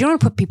 But you don't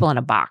want to put people in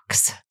a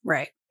box.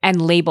 Right. And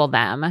label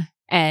them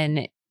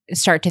and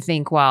start to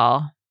think,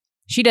 well,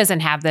 she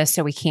doesn't have this,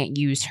 so we can't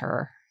use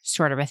her,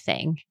 sort of a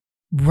thing.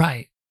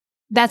 Right.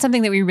 That's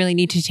something that we really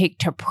need to take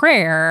to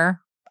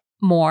prayer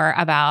more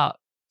about.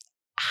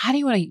 How do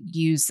you want to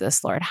use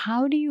this, Lord?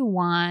 How do you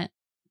want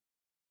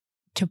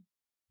to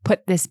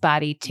put this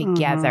body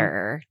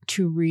together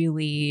to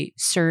really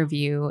serve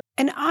you?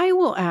 And I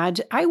will add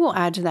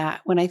to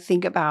that when I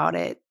think about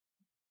it.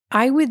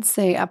 I would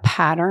say a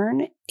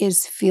pattern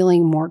is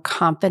feeling more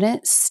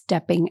confident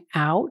stepping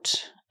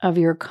out of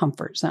your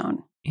comfort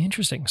zone.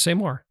 Interesting. Say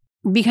more.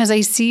 Because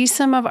I see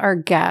some of our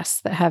guests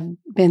that have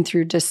been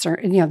through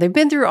they've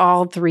been through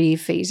all three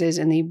phases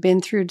and they've been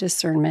through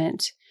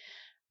discernment.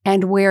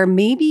 And where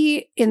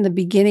maybe in the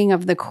beginning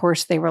of the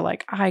course, they were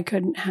like, I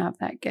couldn't have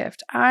that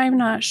gift. I'm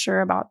not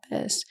sure about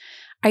this.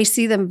 I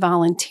see them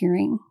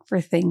volunteering for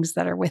things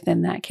that are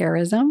within that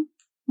charism.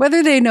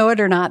 Whether they know it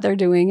or not, they're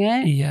doing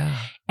it. Yeah.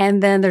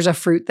 And then there's a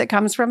fruit that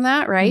comes from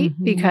that, right?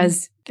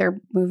 Because they're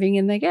moving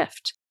in the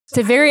gift. It's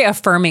a very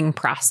affirming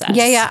process.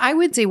 Yeah. I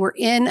would say we're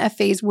in a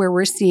phase where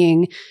we're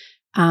seeing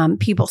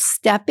people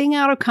stepping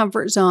out of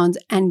comfort zones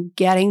and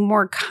getting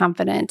more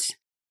confident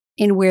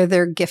in where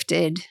they're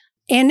gifted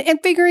and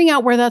figuring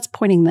out where that's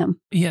pointing them.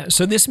 Yeah.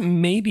 So this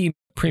may be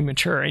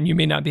premature and you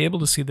may not be able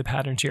to see the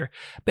patterns here,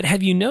 but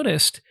have you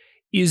noticed,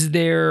 is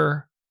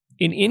there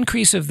an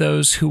increase of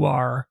those who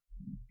are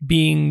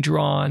being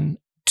drawn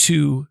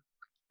to,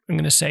 I'm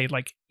going to say,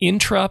 like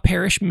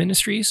intra-parish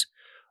ministries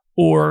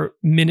or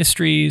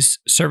ministries,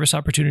 service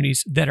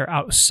opportunities that are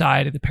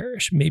outside of the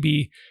parish?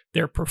 Maybe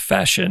their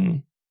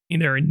profession, in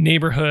their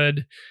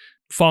neighborhood,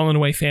 fallen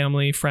away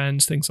family,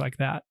 friends, things like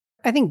that.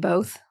 I think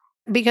both.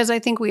 Because I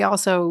think we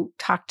also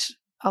talked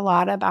a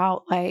lot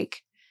about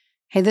like,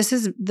 hey, this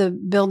is the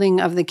building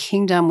of the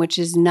kingdom, which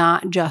is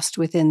not just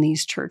within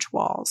these church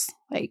walls.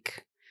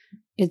 Like,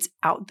 it's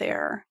out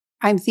there.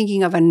 I'm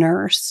thinking of a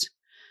nurse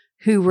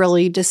who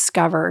really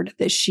discovered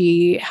that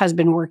she has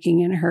been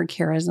working in her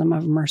charism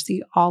of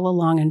mercy all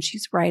along, and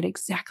she's right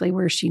exactly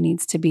where she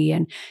needs to be.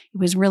 And it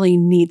was really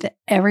neat that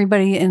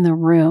everybody in the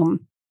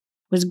room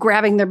was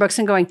grabbing their books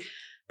and going,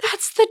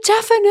 that's the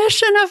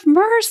definition of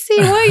mercy.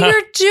 What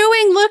you're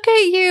doing, look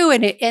at you.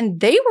 And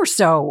they were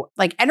so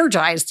like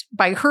energized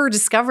by her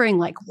discovering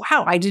like,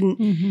 wow, I've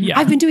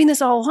been doing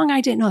this all along.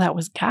 I didn't know that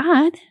was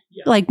God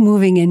like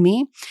moving in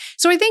me.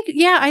 So I think,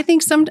 I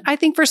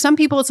think for some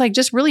people, it's like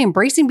just really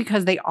embracing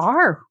because they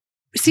are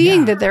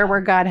seeing that they're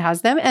where God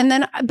has them. And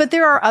then, but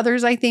there are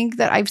others I think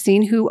that I've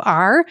seen who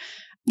are,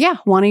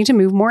 wanting to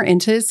move more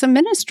into some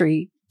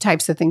ministry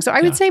types of things. So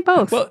I would say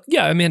both. Well,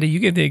 yeah, Amanda, you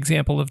gave the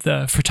example of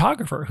the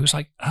photographer who's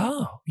like,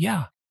 oh,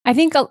 yeah. I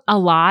think a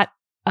lot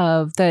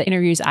of the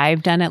interviews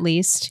I've done, at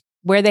least,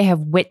 where they have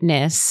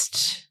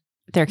witnessed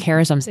their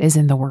charisms is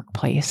in the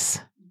workplace,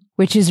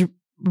 which is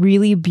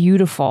really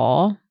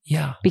beautiful.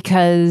 Yeah.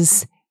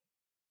 Because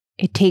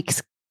it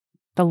takes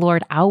the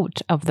Lord out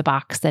of the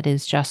box that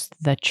is just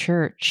the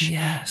church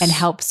and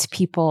helps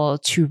people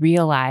to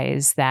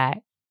realize that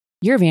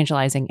you're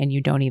evangelizing and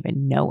you don't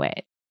even know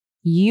it.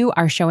 You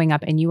are showing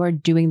up and you are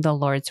doing the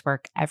Lord's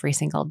work every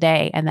single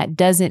day. And that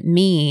doesn't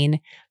mean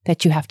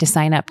that you have to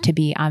sign up to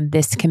be on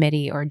this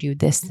committee or do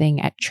this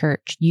thing at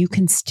church. You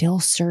can still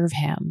serve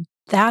him.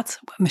 That's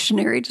what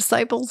missionary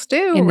disciples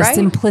do, in right? the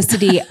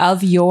simplicity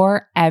of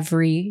your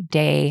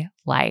everyday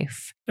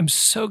life. I'm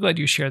so glad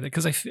you shared that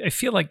because I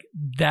feel like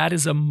that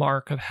is a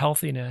mark of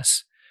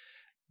healthiness.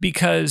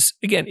 Because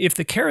again, if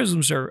the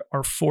charisms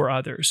are for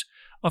others,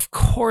 of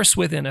course,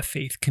 within a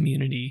faith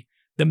community,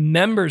 the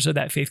members of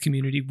that faith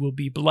community will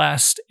be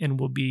blessed and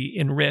will be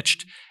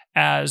enriched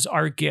as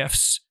our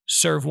gifts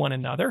serve one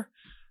another.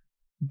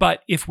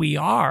 But if we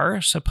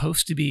are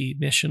supposed to be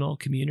missional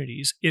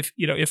communities,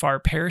 if our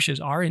parishes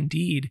are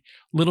indeed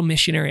little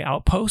missionary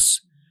outposts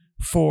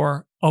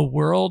for a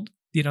world,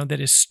 that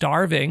is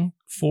starving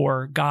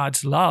for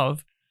God's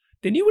love,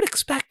 then you would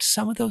expect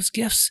some of those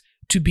gifts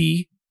to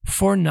be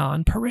for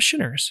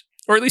non-parishioners,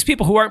 or at least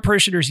people who aren't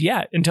parishioners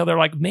yet, until they're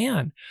like,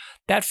 man,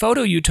 that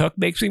photo you took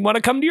makes me want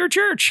to come to your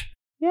church.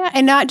 Yeah.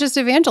 And not just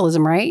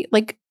evangelism, right?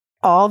 Like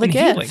all the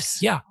gifts.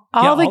 Healing. Yeah.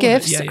 All the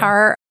gifts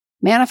are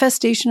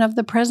manifestation of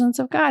the presence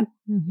of God.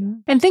 Mm-hmm.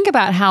 And think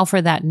about how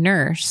for that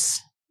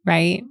nurse,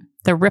 right?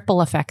 The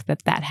ripple effect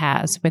that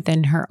has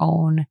within her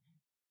own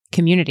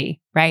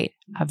community, right?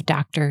 Of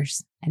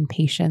doctors and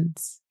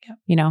patients.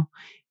 Yep.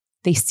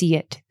 They see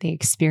it, they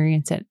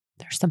experience it.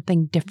 There's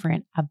something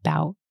different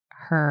about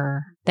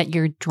her that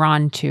you're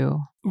drawn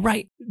to.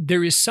 Right.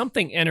 There is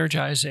something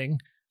energizing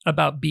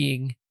about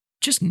being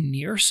just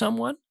near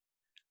someone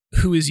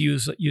who is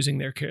using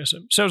their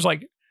charism. So it's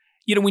like,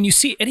 when you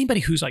see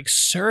anybody who's like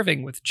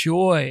serving with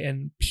joy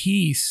and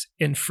peace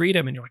and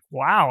freedom, and you're like,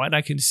 wow, and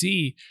I can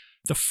see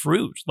the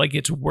fruit, like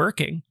it's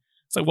working.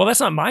 It's like, well, that's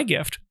not my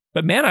gift,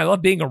 but man, I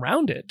love being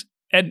around it.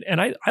 And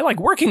I like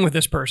working with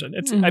this person.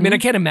 It's, I mean, I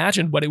can't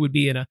imagine what it would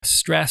be in a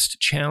stressed,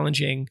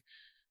 challenging,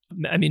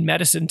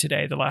 medicine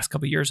today, the last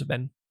couple of years have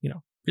been,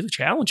 really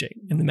challenging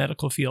in the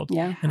medical field.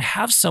 Yeah. And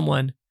have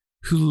someone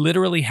who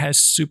literally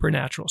has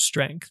supernatural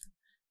strength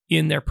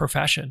in their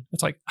profession.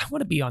 It's like, I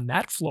want to be on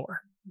that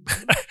floor.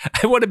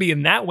 I want to be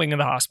in that wing of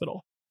the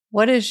hospital.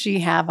 What does she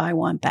have? I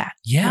want that.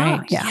 Yeah.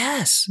 Right? Yeah.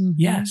 Yes. Mm-hmm.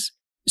 Yes.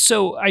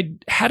 So I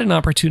had an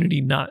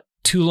opportunity not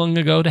too long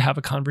ago to have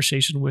a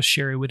conversation with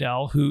Sherry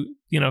Waddell, who,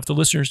 if the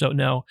listeners don't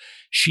know,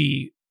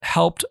 she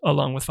helped,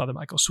 along with Father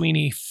Michael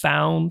Sweeney,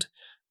 found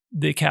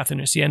the Catherine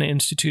of Siena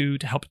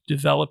Institute to help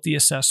develop the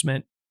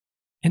assessment.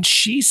 And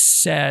she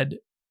said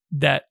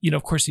that,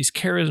 of course, these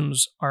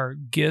charisms are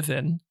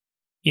given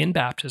in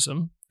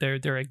baptism.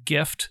 They're a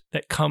gift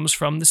that comes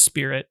from the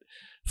Spirit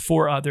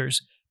for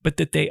others, but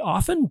that they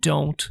often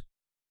don't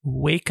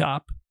wake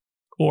up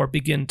or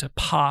begin to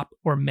pop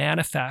or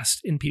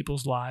manifest in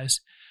people's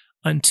lives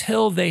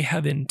until they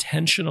have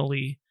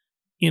intentionally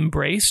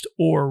embraced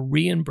or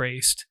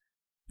re-embraced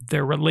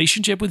their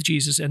relationship with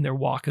Jesus and their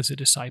walk as a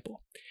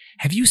disciple.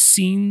 Have you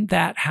seen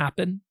that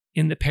happen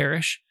in the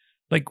parish?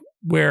 Like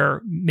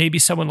where maybe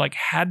someone like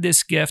had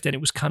this gift and it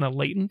was kind of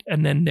latent,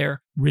 and then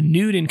their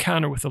renewed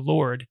encounter with the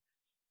Lord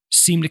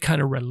seemed to kind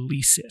of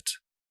release it.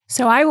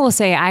 So I will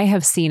say I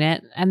have seen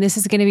it, and this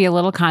is going to be a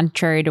little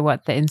contrary to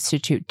what the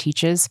Institute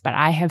teaches, but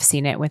I have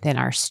seen it within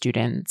our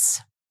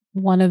students.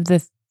 One of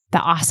the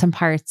awesome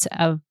parts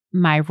of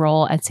my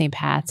role at St.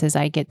 Pat's is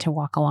I get to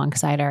walk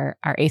alongside our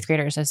 8th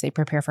graders as they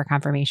prepare for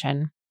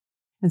confirmation.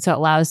 And so it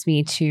allows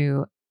me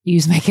to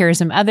use my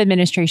charism of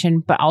administration,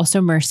 but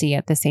also mercy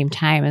at the same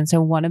time. And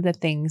so one of the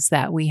things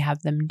that we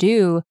have them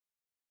do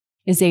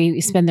is they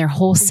spend their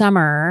whole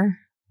summer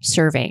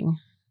serving.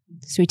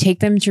 So we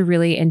take them to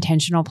really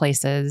intentional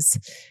places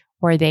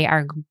where they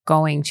are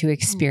going to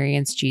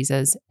experience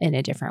Jesus in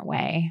a different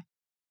way.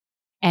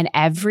 And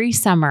every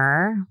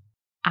summer,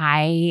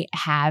 I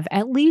have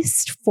at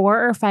least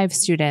 4 or 5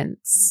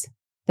 students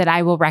that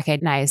I will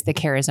recognize the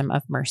charism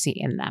of mercy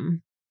in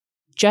them.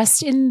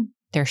 Just in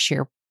their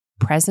sheer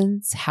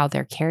presence, how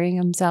they're carrying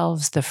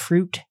themselves, the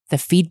fruit, the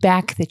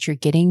feedback that you're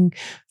getting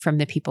from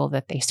the people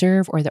that they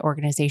serve or the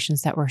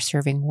organizations that we're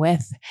serving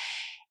with.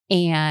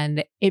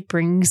 And it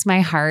brings my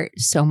heart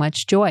so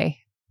much joy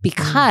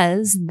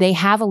because they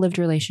have a lived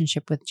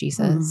relationship with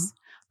Jesus.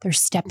 They're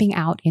stepping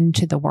out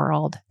into the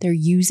world. They're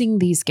using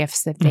these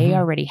gifts that they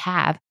already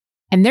have,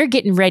 and they're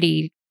getting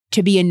ready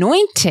to be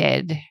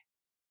anointed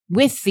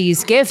with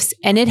these gifts.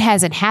 And it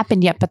hasn't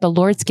happened yet, but the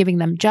Lord's giving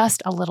them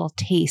just a little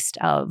taste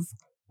of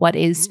what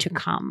is to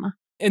come.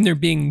 And they're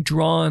being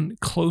drawn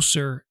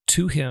closer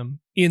to him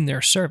in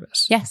their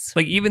service. Yes.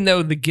 Like even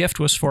though the gift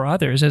was for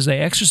others, as they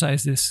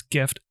exercise this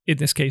gift, in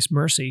this case,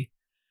 mercy,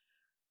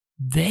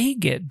 they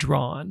get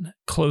drawn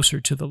closer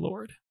to the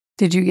Lord.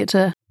 Did you get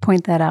to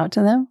point that out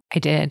to them? I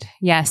did.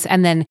 Yes.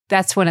 And then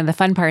that's one of the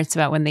fun parts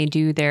about when they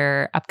do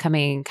their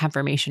upcoming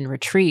confirmation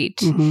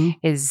retreat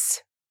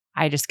is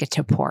I just get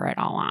to pour it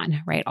all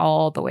on, right?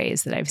 All the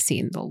ways that I've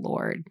seen the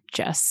Lord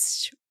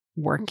just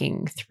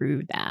working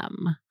through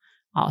them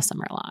all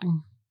summer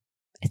long.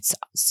 It's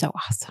so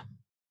awesome.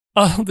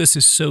 Oh, this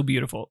is so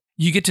beautiful.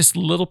 You get this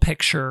little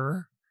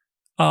picture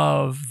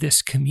of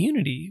this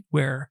community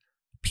where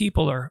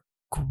people are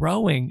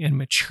growing and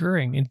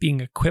maturing and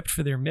being equipped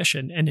for their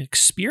mission and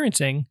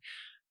experiencing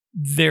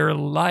their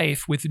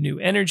life with new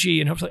energy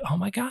and hopefully, oh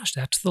my gosh,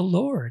 that's the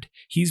Lord.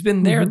 He's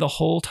been there the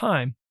whole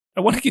time.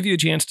 I want to give you a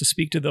chance to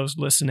speak to those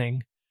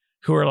listening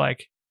who are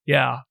like,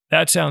 yeah,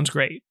 that sounds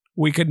great.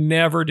 We could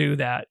never do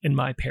that in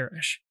my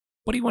parish.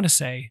 What do you want to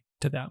say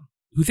to them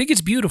who think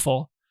it's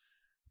beautiful,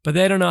 but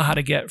they don't know how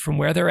to get from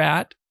where they're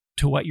at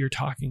to what you're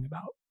talking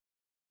about?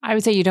 I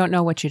would say you don't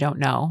know what you don't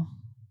know.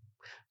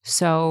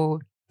 So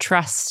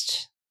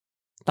trust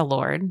the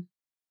Lord.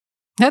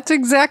 That's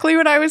exactly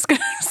what I was going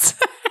to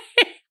say.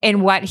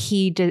 And what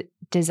he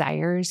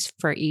desires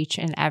for each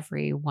and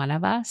every one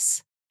of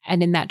us.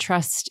 And in that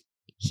trust,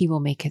 he will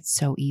make it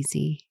so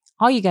easy.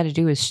 All you got to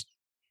do is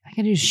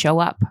show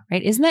up,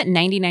 right? Isn't that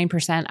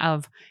 99%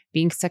 of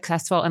being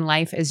successful in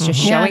life is just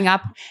showing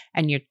up,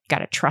 and you got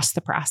to trust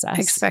the process.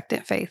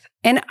 Expectant faith.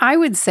 And I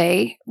would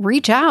say,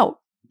 reach out.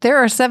 There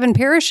are 7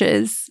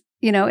 parishes,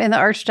 in the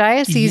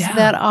Archdiocese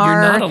that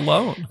are— you're not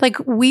alone. Like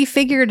we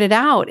figured it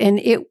out, and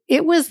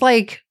it was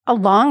like a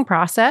long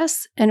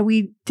process, and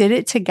we did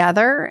it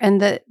together. And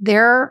that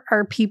there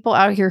are people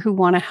out here who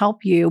want to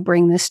help you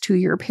bring this to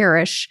your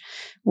parish.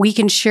 We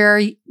can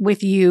share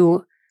with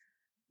you,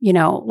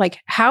 like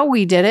how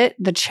we did it,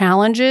 the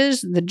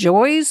challenges, the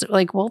joys.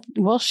 Like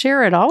we'll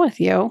share it all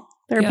with you.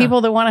 There are people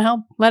that want to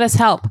help. Let us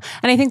help.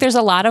 And I think there's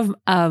a lot of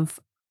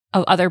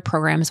other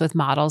programs with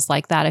models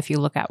like that. If you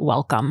look at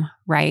Welcome,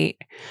 right?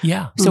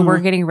 Yeah. So we're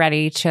getting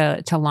ready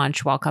to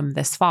launch Welcome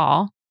this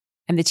fall.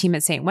 And the team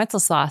at St.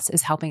 Wenceslas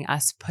is helping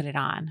us put it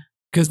on.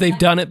 Because they've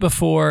done it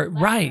before.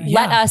 Right.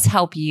 Let us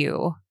help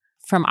you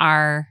from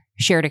our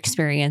shared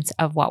experience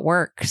of what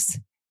works.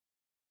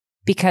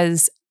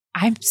 Because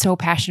I'm so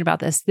passionate about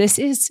this. This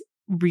is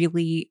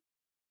really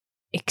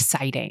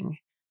exciting.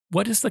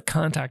 What is the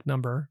contact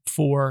number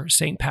for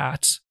St.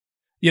 Pat's?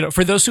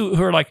 For those who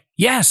are like,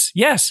 yes,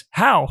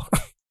 how?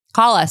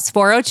 Call us,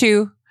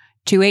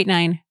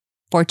 402-289-4289.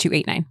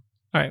 All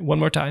right, one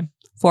more time.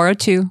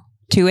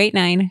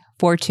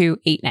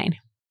 402-289-4289.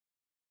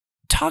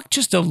 Talk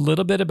just a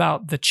little bit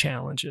about the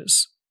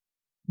challenges.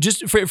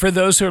 Just for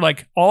those who are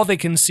like, all they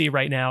can see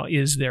right now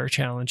is their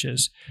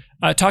challenges.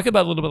 Talk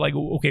about a little bit like,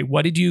 okay,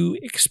 what did you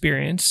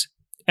experience?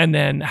 And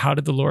then how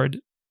did the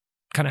Lord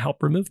kind of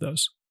help remove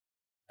those?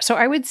 So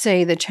I would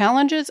say the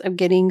challenges of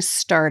getting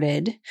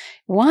started,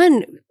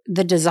 one,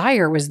 the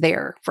desire was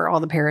there for all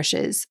the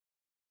parishes.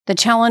 The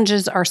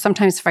challenges are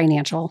sometimes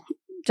financial,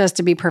 just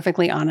to be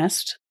perfectly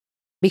honest,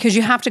 because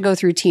you have to go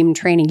through team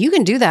training. You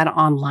can do that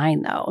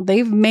online, though.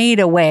 They've made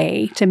a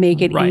way to make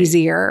it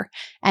easier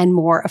and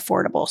more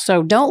affordable.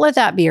 So don't let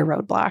that be a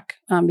roadblock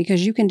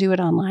because you can do it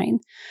online.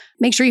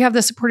 Make sure you have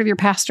the support of your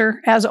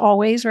pastor, as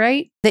always,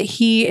 right? That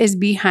he is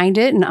behind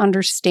it and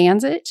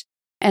understands it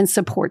and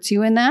supports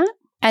you in that.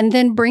 And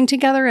then bring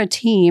together a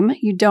team.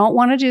 You don't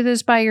want to do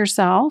this by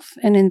yourself.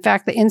 And in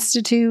fact, the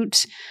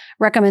Institute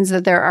recommends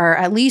that there are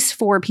at least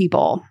 4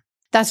 people.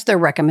 That's their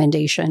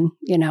recommendation.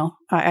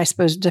 I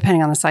suppose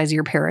depending on the size of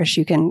your parish,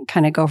 you can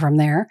kind of go from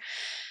there.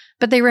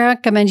 But they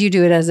recommend you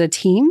do it as a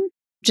team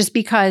just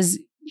because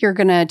you're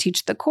going to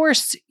teach the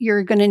course.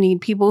 You're going to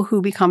need people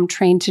who become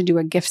trained to do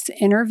a gifts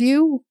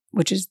interview,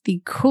 which is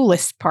the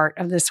coolest part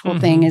of this whole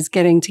thing, is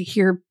getting to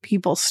hear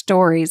people's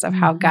stories of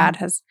how God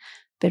has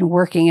been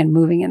working and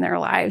moving in their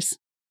lives.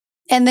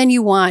 And then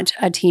you want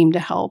a team to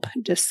help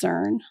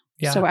discern.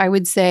 Yeah. So I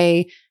would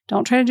say,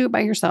 don't try to do it by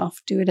yourself.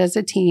 Do it as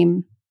a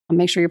team.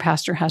 Make sure your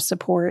pastor has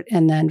support.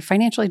 And then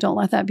financially, don't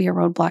let that be a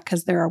roadblock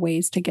because there are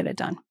ways to get it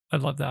done. I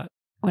love that.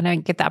 When I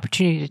get the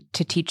opportunity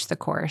to teach the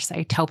course,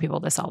 I tell people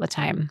this all the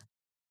time.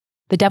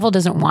 The devil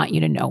doesn't want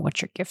you to know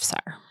what your gifts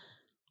are.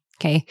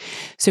 Okay.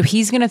 So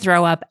he's going to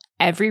throw up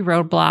every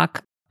roadblock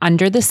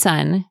under the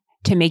sun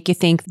to make you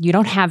think you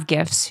don't have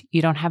gifts,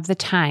 you don't have the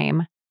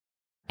time.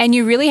 And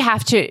you really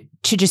have to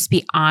just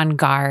be on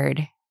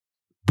guard,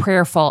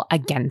 prayerful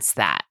against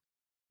that.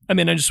 I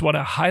mean, I just want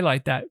to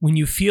highlight that when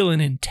you feel an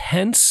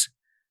intense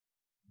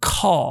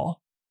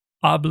call,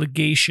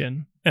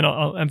 obligation, and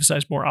I'll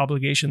emphasize more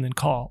obligation than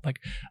call, like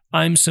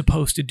I'm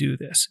supposed to do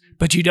this,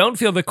 but you don't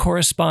feel the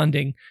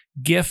corresponding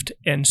gift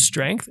and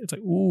strength. It's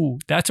like, ooh,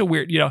 that's a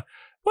weird,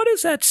 what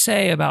does that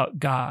say about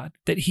God?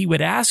 That he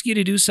would ask you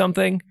to do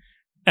something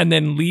and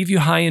then leave you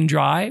high and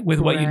dry with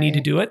what you need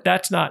to do it?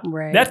 That's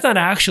not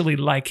actually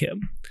like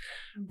him.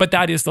 But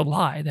that is the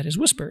lie that is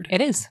whispered.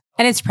 It is.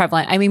 And it's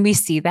prevalent. I mean, we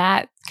see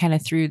that kind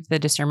of through the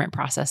discernment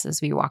process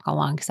as we walk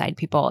alongside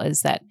people,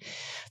 is that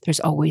there's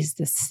always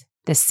this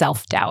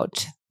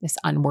self-doubt, this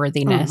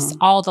unworthiness,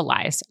 all the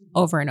lies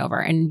over and over,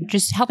 and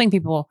just helping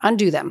people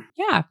undo them.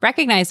 Yeah.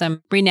 Recognize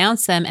them,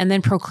 renounce them, and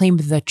then proclaim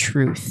the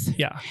truth.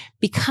 Yeah.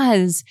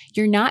 Because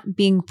you're not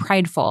being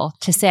prideful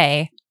to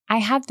say, I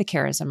have the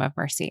charism of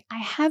mercy. I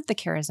have the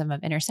charism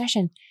of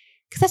intercession,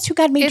 because that's who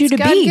God made you to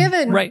be. It's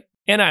God-given. Right.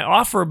 And I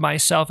offer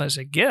myself as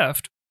a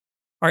gift.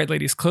 All right,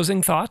 ladies,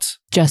 closing thoughts?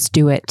 Just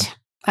do it.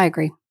 I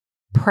agree.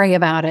 Pray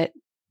about it.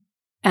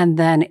 And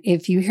then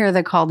if you hear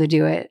the call to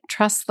do it,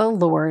 trust the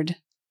Lord.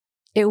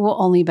 It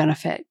will only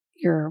benefit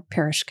your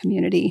parish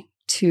community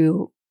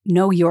to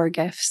know your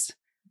gifts,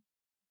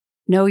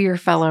 know your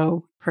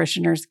fellow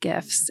parishioners'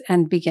 gifts,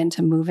 and begin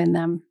to move in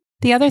them.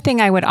 The other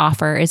thing I would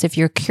offer is, if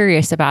you're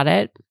curious about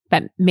it,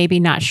 but maybe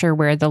not sure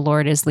where the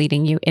Lord is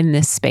leading you in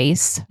this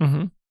space,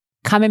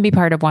 come and be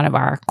part of one of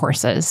our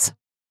courses.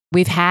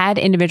 We've had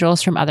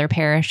individuals from other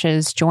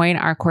parishes join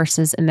our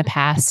courses in the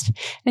past. And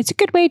it's a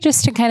good way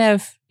just to kind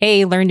of,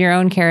 learn your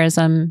own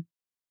charism,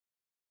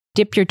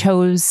 dip your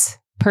toes,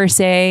 per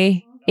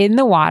se, in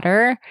the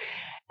water,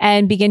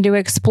 and begin to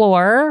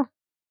explore,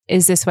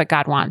 is this what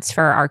God wants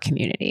for our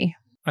community?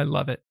 I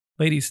love it.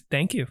 Ladies,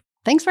 thank you.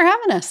 Thanks for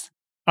having us.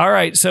 All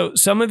right. So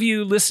some of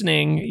you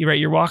listening,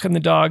 you're walking the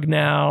dog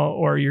now,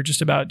 or you're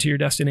just about to your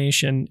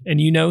destination, and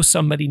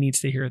somebody needs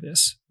to hear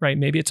this, right?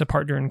 Maybe it's a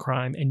partner in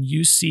crime, and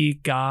you see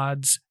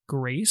God's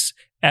grace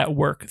at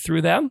work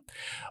through them.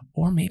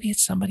 Or maybe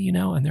it's somebody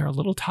and they're a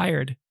little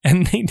tired,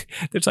 and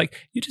it's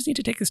like, you just need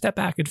to take a step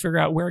back and figure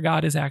out where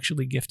God has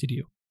actually gifted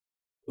you.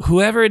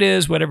 Whoever it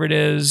is, whatever it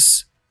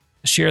is,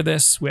 share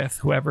this with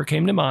whoever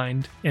came to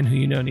mind and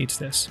who needs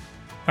this.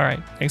 All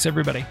right. Thanks,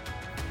 everybody.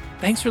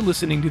 Thanks for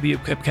listening to the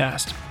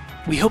Equipcast.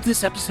 We hope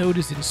this episode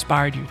has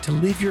inspired you to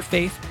live your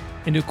faith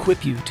and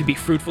equip you to be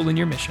fruitful in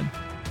your mission.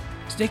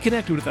 Stay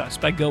connected with us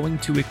by going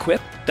to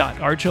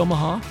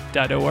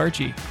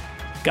equip.archomaha.org.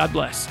 God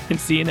bless, and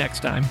see you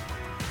next time.